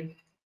I think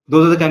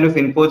those are the kind of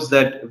inputs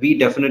that we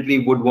definitely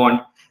would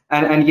want.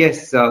 And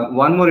yes,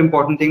 one more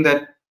important thing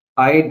that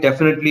I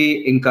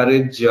definitely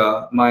encourage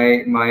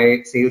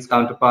my sales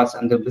counterparts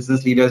and the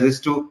business leaders is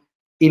to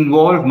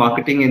involve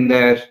marketing in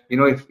there.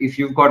 If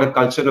you've got a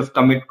culture of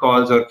commit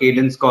calls or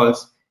cadence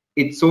calls,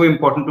 it's so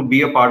important to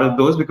be a part of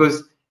those,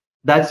 because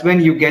that's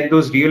when you get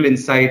those real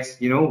insights,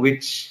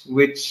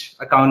 which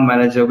account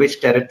manager,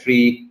 which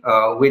territory,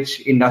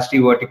 which industry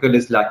vertical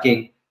is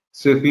lacking.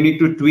 So if you need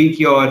to tweak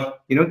your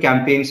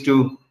campaigns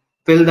to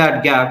fill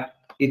that gap,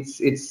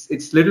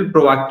 it's little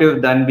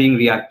proactive than being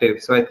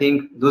reactive. So I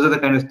think those are the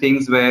kind of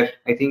things where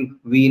I think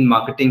we in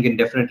marketing can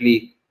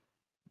definitely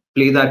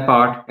play that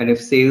part. And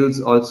if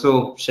sales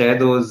also share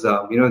those,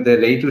 they're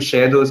ready to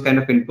share those kind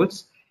of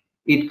inputs,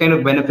 it kind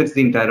of benefits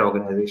the entire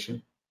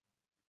organization.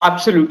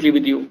 Absolutely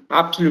with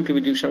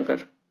you, Shankar.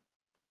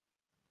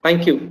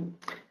 Thank you.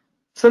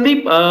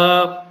 Sandeep,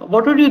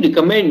 what would you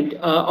recommend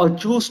or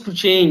choose to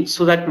change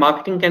so that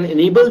marketing can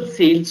enable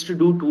sales to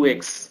do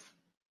 2x?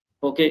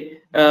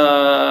 Okay,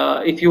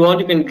 if you want,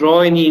 you can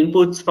draw any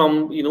inputs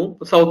from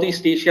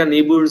Southeast Asia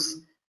neighbors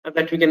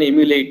that we can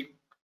emulate.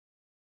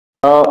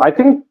 I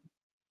think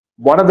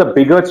one of the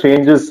bigger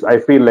changes I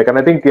feel like, and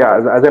I think, yeah,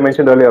 as I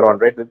mentioned earlier on,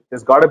 right,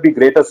 there's got to be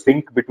greater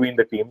sync between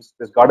the teams.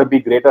 There's got to be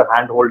greater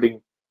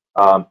hand-holding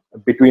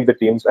between the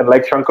teams. And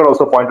like Shanker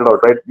also pointed out,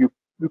 right, you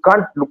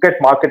can't look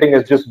at marketing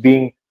as just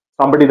being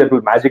somebody that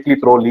will magically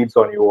throw leads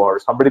on you or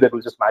somebody that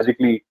will just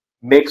magically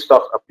make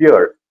stuff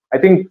appear. I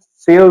think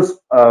sales,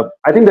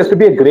 I think there should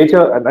be a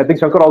greater, and I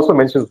think Shanker also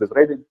mentions this,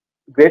 right,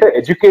 greater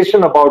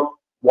education about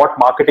what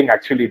marketing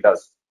actually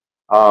does.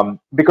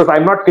 Because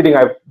I'm not kidding,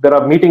 there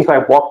are meetings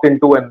I've walked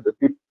into and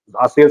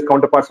our sales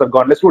counterparts have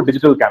gone, let's do a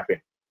digital campaign.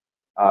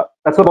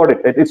 That's about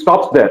it. It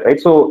stops there, right?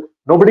 So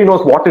nobody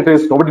knows what it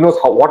is. Nobody knows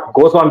what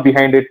goes on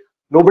behind it.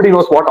 Nobody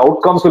knows what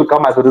outcomes will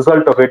come as a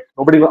result of it.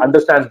 Nobody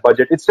understands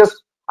budget. It's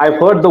just, I've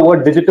heard the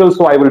word digital,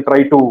 so I will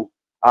try to,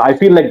 I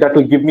feel like that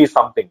will give me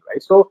something,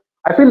 right? So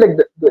I feel like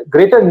the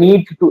greater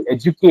need to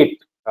educate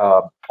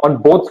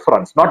on both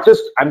fronts, not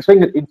just, I'm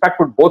saying in fact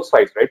with both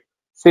sides, right?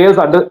 Sales,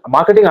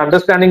 marketing,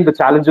 understanding the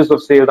challenges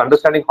of sales,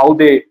 understanding how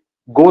they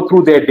go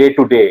through their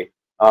day-to-day.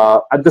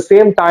 At the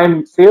same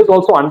time, sales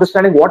also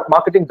understanding what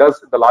marketing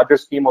does in the larger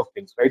scheme of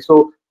things, right?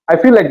 So I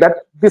feel like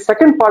that the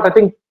second part, I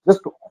think,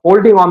 just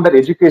holding on that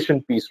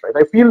education piece, right?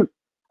 I feel,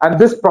 and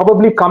this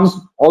probably comes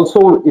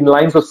also in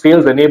lines of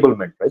sales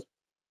enablement, right?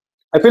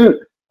 I feel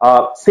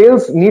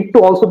sales need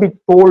to also be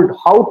told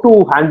how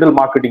to handle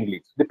marketing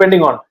leads,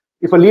 depending on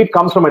if a lead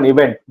comes from an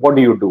event, what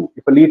do you do?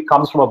 If a lead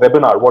comes from a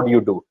webinar, what do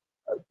you do?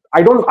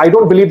 I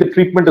don't believe the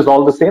treatment is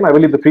all the same. I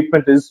believe the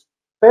treatment is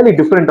fairly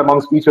different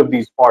amongst each of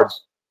these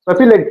parts. So I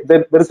feel like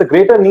there is a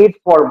greater need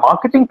for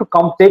marketing to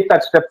come take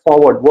that step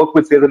forward, work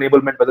with sales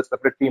enablement, whether it's a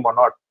separate team or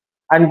not,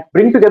 and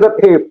bring together,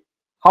 hey,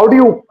 how do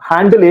you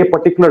handle a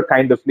particular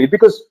kind of lead?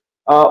 Because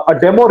a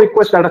demo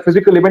request at a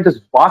physical event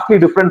is vastly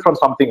different from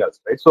something else,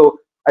 right? So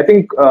I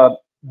think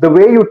the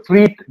way you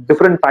treat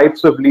different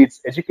types of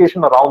leads,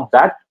 education around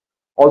that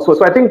also.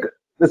 So I think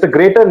there's a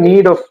greater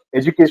need of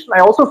education. I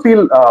also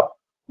feel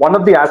one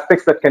of the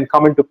aspects that can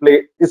come into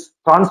play is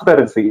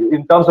transparency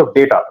in terms of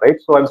data, right?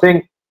 So I'm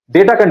saying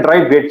data can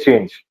drive great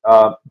change.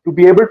 To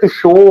be able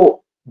to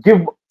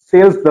give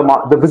sales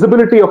the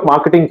visibility of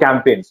marketing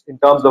campaigns in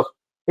terms of,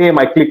 hey,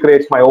 my click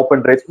rates, my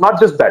open rates, not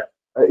just that.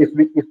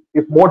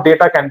 If more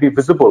data can be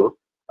visible,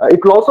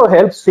 it will also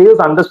help sales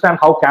understand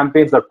how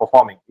campaigns are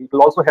performing. It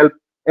will also help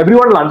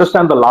everyone will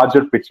understand the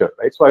larger picture,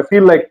 right? So I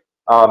feel like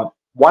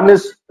one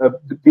is to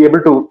be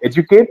able to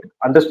educate,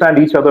 understand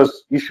each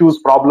other's issues,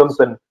 problems,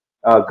 and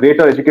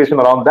greater education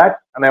around that.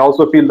 And I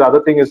also feel the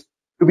other thing is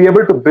to be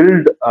able to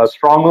build a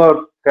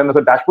stronger kind of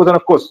a dashboard. And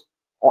of course,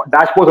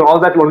 dashboards and all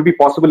that will only be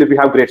possible if you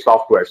have great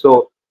software.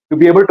 So to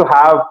be able to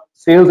have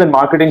sales and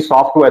marketing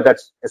software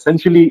that's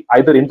essentially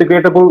either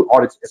integratable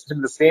or it's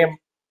essentially the same,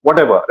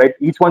 whatever, right?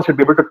 Each one should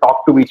be able to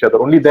talk to each other.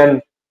 Only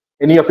then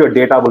any of your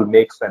data will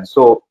make sense.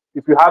 So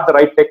if you have the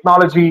right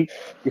technology,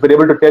 if you're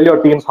able to tell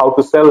your teams how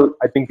to sell,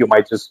 I think you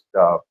might just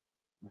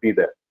be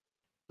there.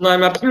 No,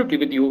 I'm absolutely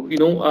with you.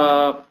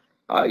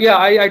 Yeah,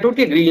 I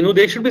totally agree.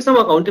 There should be some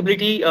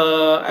accountability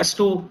as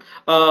to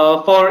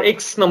for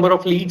X number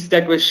of leads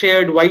that were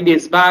shared Y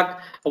days back,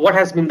 what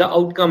has been the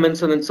outcome, and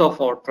so on and so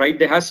forth, right?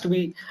 There has to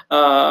be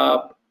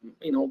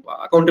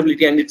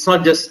accountability, and it's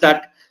not just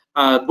that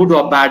good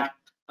or bad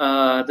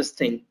this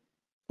thing.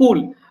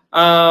 Cool.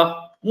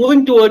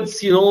 Moving towards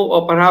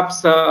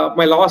perhaps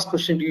my last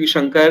question to you,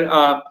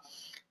 Shankar.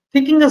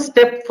 Thinking a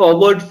step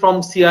forward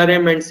from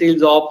CRM and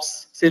sales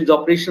ops, sales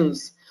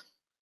operations,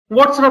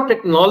 what sort of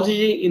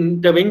technology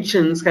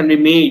interventions can be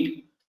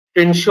made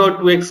to ensure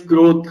 2x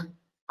growth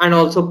and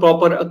also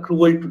proper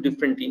accrual to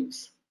different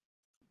teams?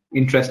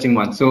 Interesting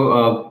one.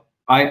 So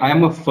I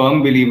am a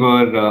firm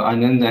believer,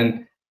 Anand,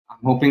 and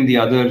I'm hoping the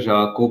other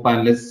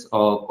co-panelists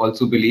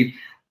also believe.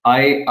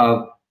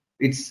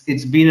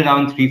 It's been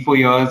around 3-4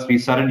 years. We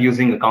started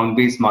using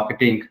account-based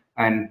marketing,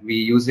 and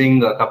we're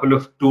using a couple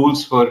of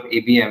tools for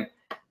ABM.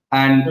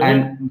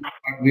 And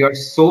we are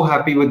so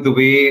happy with the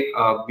way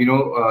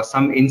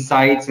some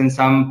insights and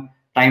some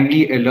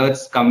timely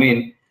alerts come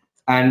in.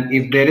 And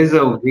if there is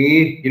a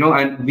way,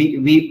 and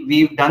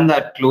we've done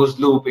that closed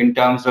loop in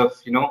terms of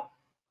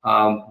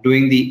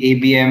doing the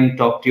ABM,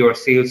 talk to your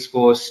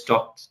Salesforce,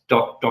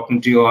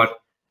 talking to your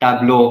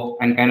Tableau,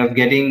 and kind of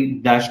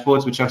getting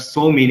dashboards which are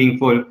so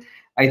meaningful.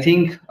 I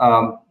think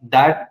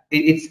that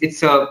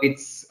it's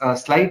a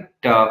slight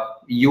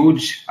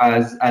huge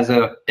as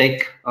a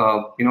tech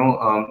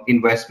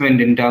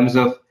investment in terms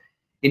of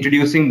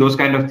introducing those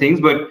kind of things,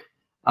 but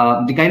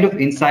the kind of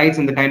insights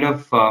and the kind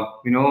of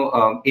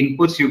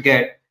inputs you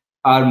get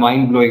are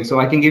mind blowing. So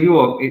I can give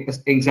you an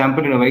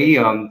example in a very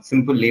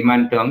simple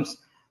layman terms.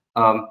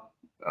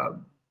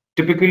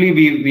 Typically,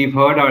 we've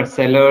heard our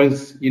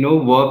sellers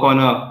work on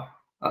a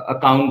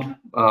account,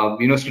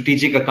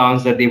 strategic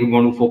accounts that they would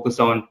want to focus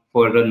on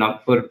for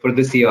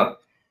this year.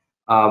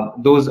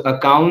 Those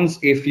accounts,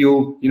 if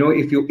you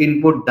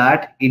input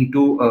that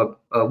into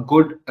a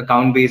good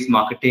account-based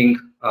marketing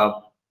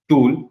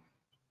tool,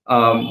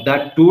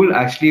 that tool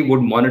actually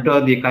would monitor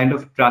the kind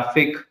of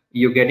traffic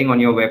you're getting on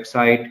your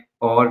website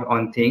or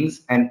on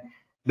things. And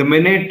the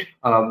minute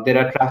there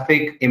are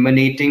traffic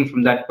emanating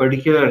from that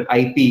particular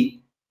IP,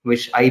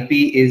 which IP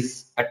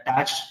is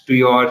attached to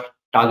your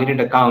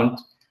targeted account,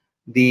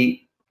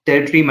 the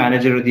territory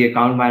manager or the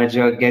account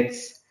manager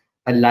gets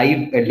a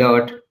live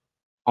alert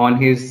on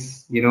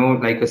his,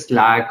 like a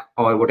Slack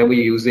or whatever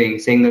you're using,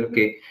 saying that,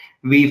 okay,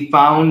 we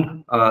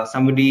found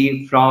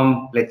somebody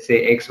from, let's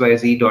say,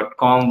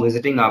 xyz.com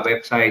visiting our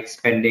website,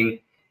 spending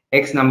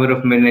X number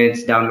of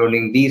minutes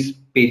downloading these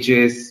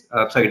pages,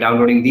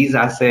 downloading these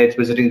assets,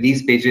 visiting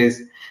these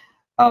pages.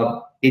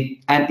 And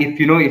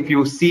if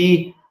you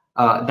see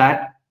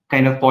that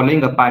kind of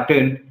following a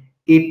pattern,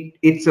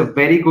 it's a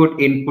very good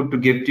input to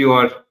give to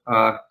your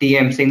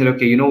TM, saying that,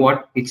 okay, you know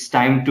what, it's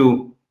time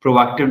to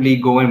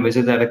proactively go and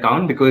visit that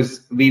account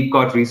because we've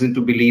got reason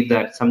to believe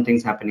that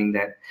something's happening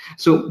there.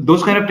 So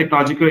those kind of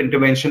technological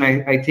intervention,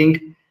 I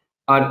think,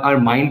 are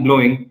mind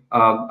blowing.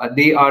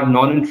 They are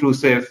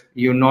non-intrusive.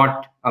 You're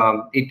not.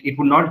 It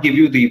would not give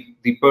you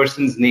the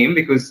person's name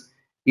because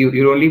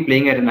you're only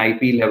playing at an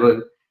IP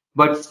level.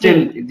 But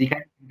still, the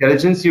kind of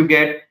intelligence you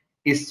get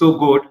is so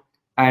good,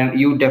 and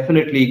you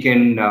definitely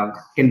can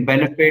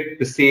benefit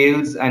the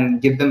sales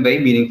and give them very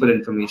meaningful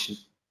information.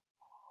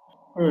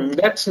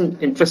 That's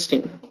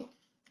interesting.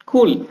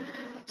 Cool.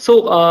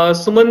 So,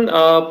 Suman,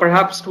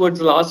 perhaps towards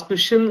the last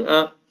question,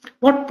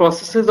 what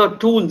processes or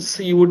tools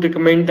you would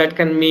recommend that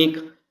can make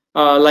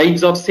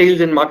lives of sales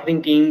and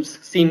marketing teams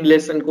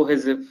seamless and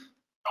cohesive?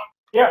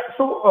 Yeah,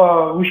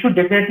 so we should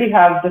definitely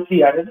have the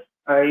CRM,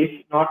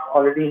 if not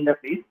already in the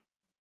place.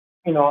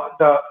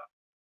 The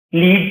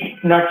lead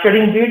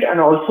nurturing bit and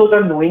also the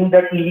knowing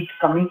that lead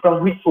coming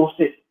from which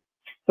sources.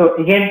 So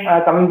again,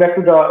 coming back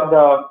to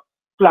the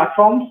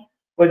platforms,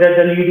 whether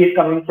the lead is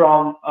coming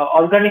from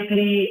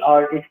organically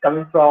or it's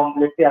coming from,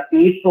 let's say, a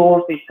paid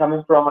source, it's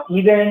coming from an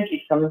event,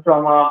 it's coming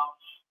from a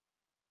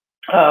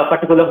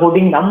particular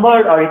holding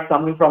number, or it's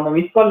coming from a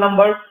missed call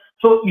number.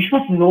 So you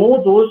should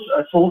know those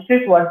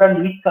sources where the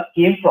lead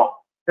came from,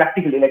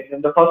 practically, like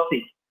in the first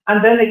thing.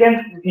 And then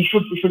again, you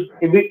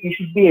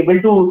should be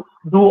able to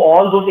do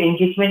all those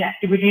engagement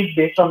activities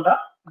based on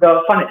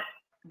the funnel.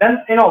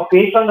 Then,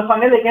 based on the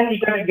funnel, again, you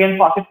can again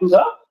pass it to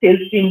the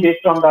sales team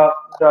based on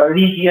the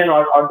region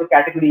or the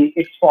category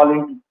it's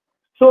falling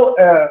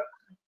to.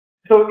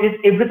 So it's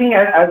everything,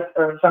 as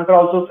Shanker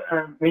also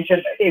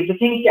mentioned,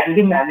 everything can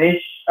be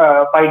managed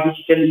by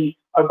digitally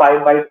or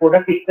by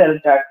product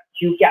itself, that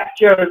you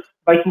capture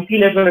by cookie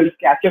level, you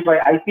capture by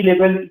IP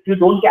level. If you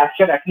don't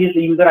capture at least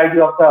the user ID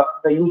of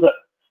the user,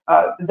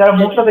 there are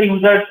most of the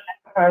users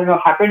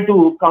happen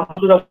to come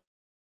to the,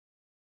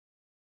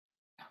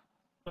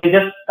 they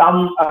just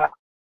come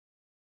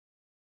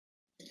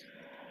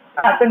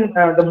happen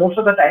the most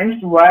of the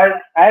times,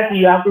 where as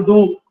you have to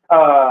do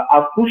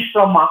a push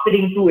from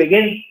marketing to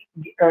again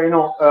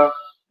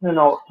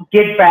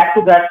get back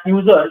to that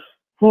users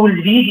who will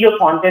read your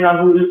content or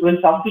who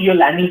will come to your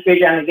landing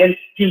page and again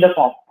fill the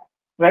form,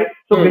 right?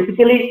 So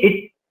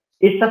basically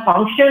it's a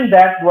function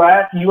that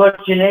where you are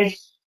generating,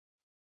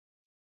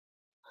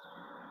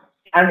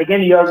 and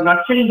again you are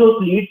nurturing those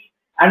leads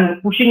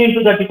and pushing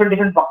into the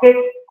different buckets,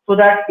 so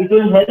that it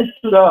will help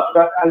to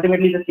the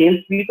ultimately the sales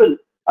people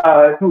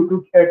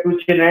to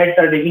generate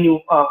the revenue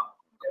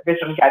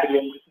based on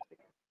category.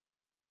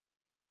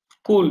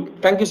 Cool.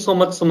 Thank you so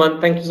much,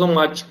 Suman. Thank you so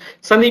much.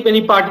 Sandeep,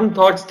 any parting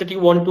thoughts that you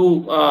want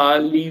to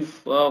leave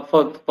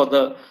for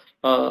the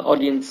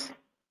audience?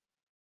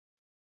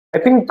 I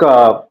think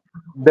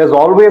there's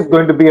always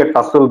going to be a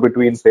tussle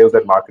between sales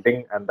and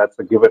marketing, and that's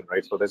a given,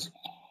 right? So there's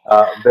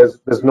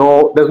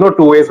no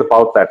two ways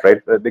about that,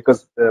 right?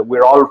 Because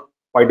we're all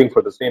fighting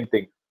for the same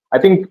thing. I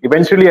think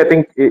eventually,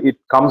 it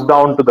comes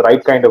down to the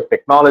right kind of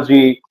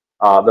technology,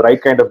 the right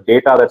kind of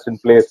data that's in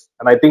place,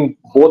 and I think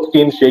both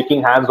teams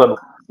shaking hands on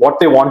what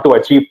they want to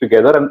achieve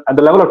together, and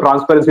the level of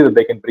transparency that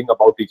they can bring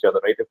about each other,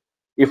 right?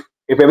 If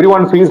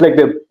everyone feels like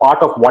they're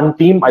part of one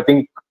team, I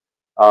think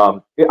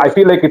I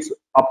feel like it's,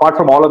 apart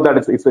from all of that,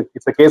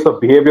 it's a case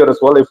of behavior as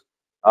well. If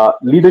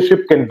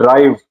leadership can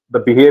drive the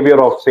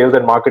behavior of sales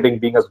and marketing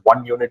being as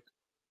one unit,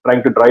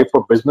 trying to drive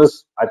for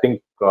business, I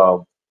think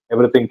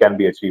everything can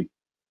be achieved.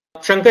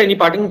 Shanker, any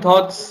parting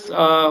thoughts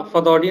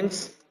for the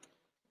audience?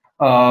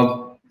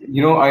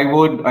 I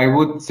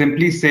would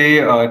simply say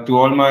to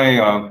all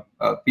my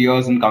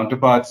peers and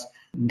counterparts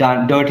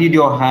that dirtied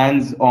your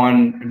hands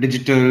on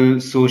digital,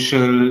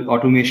 social,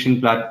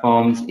 automation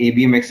platforms,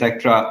 ABM,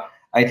 etc.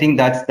 I think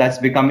that's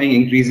becoming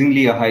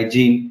increasingly a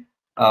hygiene.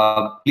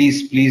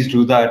 Please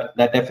do that.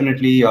 That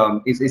definitely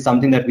is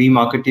something that we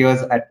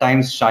marketeers at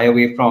times shy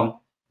away from.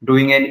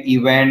 Doing an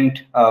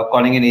event,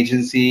 calling an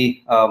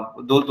agency,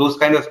 those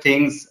kind of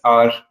things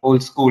are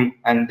old school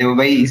and they were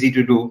very easy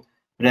to do.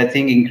 But I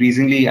think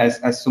increasingly,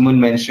 as Suman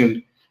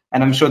mentioned,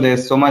 and I'm sure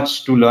there's so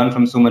much to learn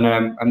from Suman,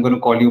 and I'm going to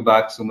call you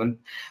back, Suman.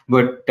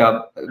 But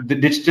the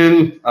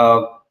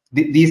digital,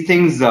 these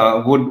things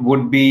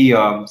would be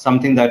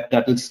something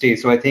that will stay.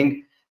 So I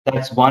think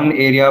that's one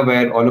area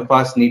where all of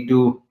us need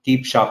to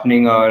keep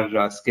sharpening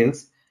our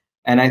skills.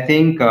 And I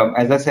think,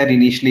 as I said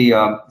initially,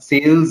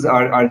 sales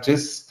are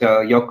just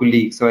your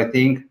colleagues. So I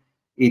think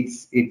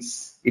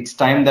it's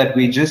time that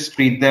we just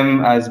treat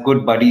them as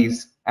good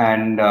buddies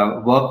and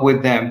work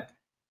with them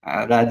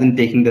rather than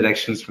taking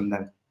directions from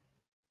them.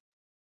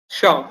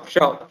 Sure.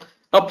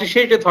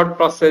 Appreciate your thought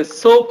process.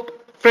 So,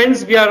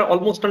 friends, we are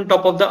almost on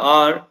top of the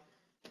hour,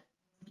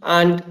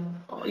 and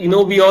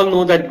we all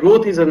know that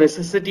growth is a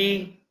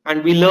necessity,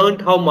 and we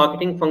learned how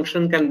marketing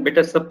function can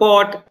better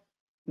support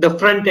the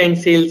front-end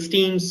sales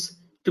teams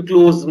to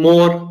close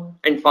more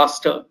and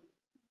faster.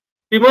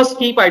 We must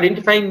keep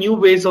identifying new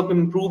ways of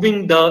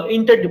improving the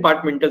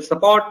interdepartmental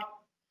support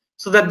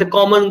so that the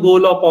common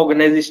goal of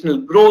organizational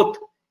growth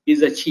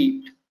is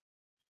achieved.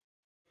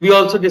 We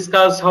also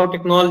discussed how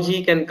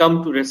technology can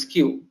come to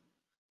rescue.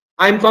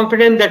 I'm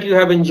confident that you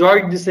have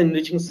enjoyed this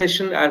enriching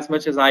session as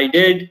much as I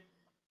did.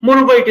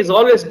 Moreover, it is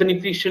always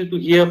beneficial to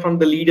hear from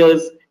the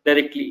leaders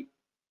directly.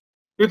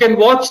 You can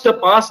watch the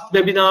past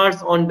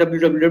webinars on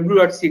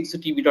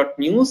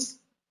www.cxotv.news.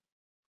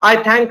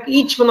 I thank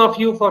each one of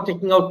you for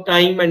taking out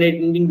time and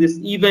attending this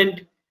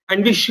event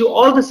and wish you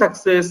all the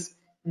success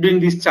during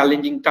these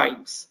challenging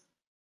times.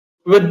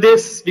 With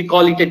this, we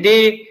call it a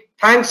day.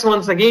 Thanks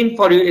once again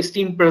for your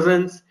esteemed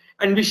presence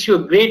and wish you a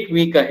great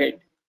week ahead.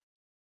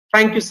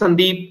 Thank you,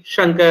 Sandeep,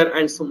 Shanker,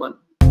 and Suman.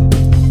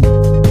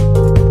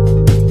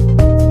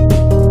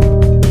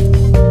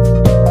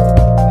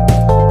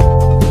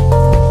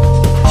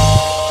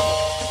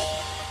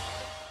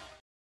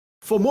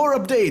 For more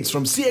updates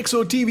from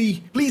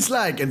CXOTV, please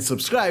like and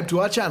subscribe to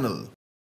our channel.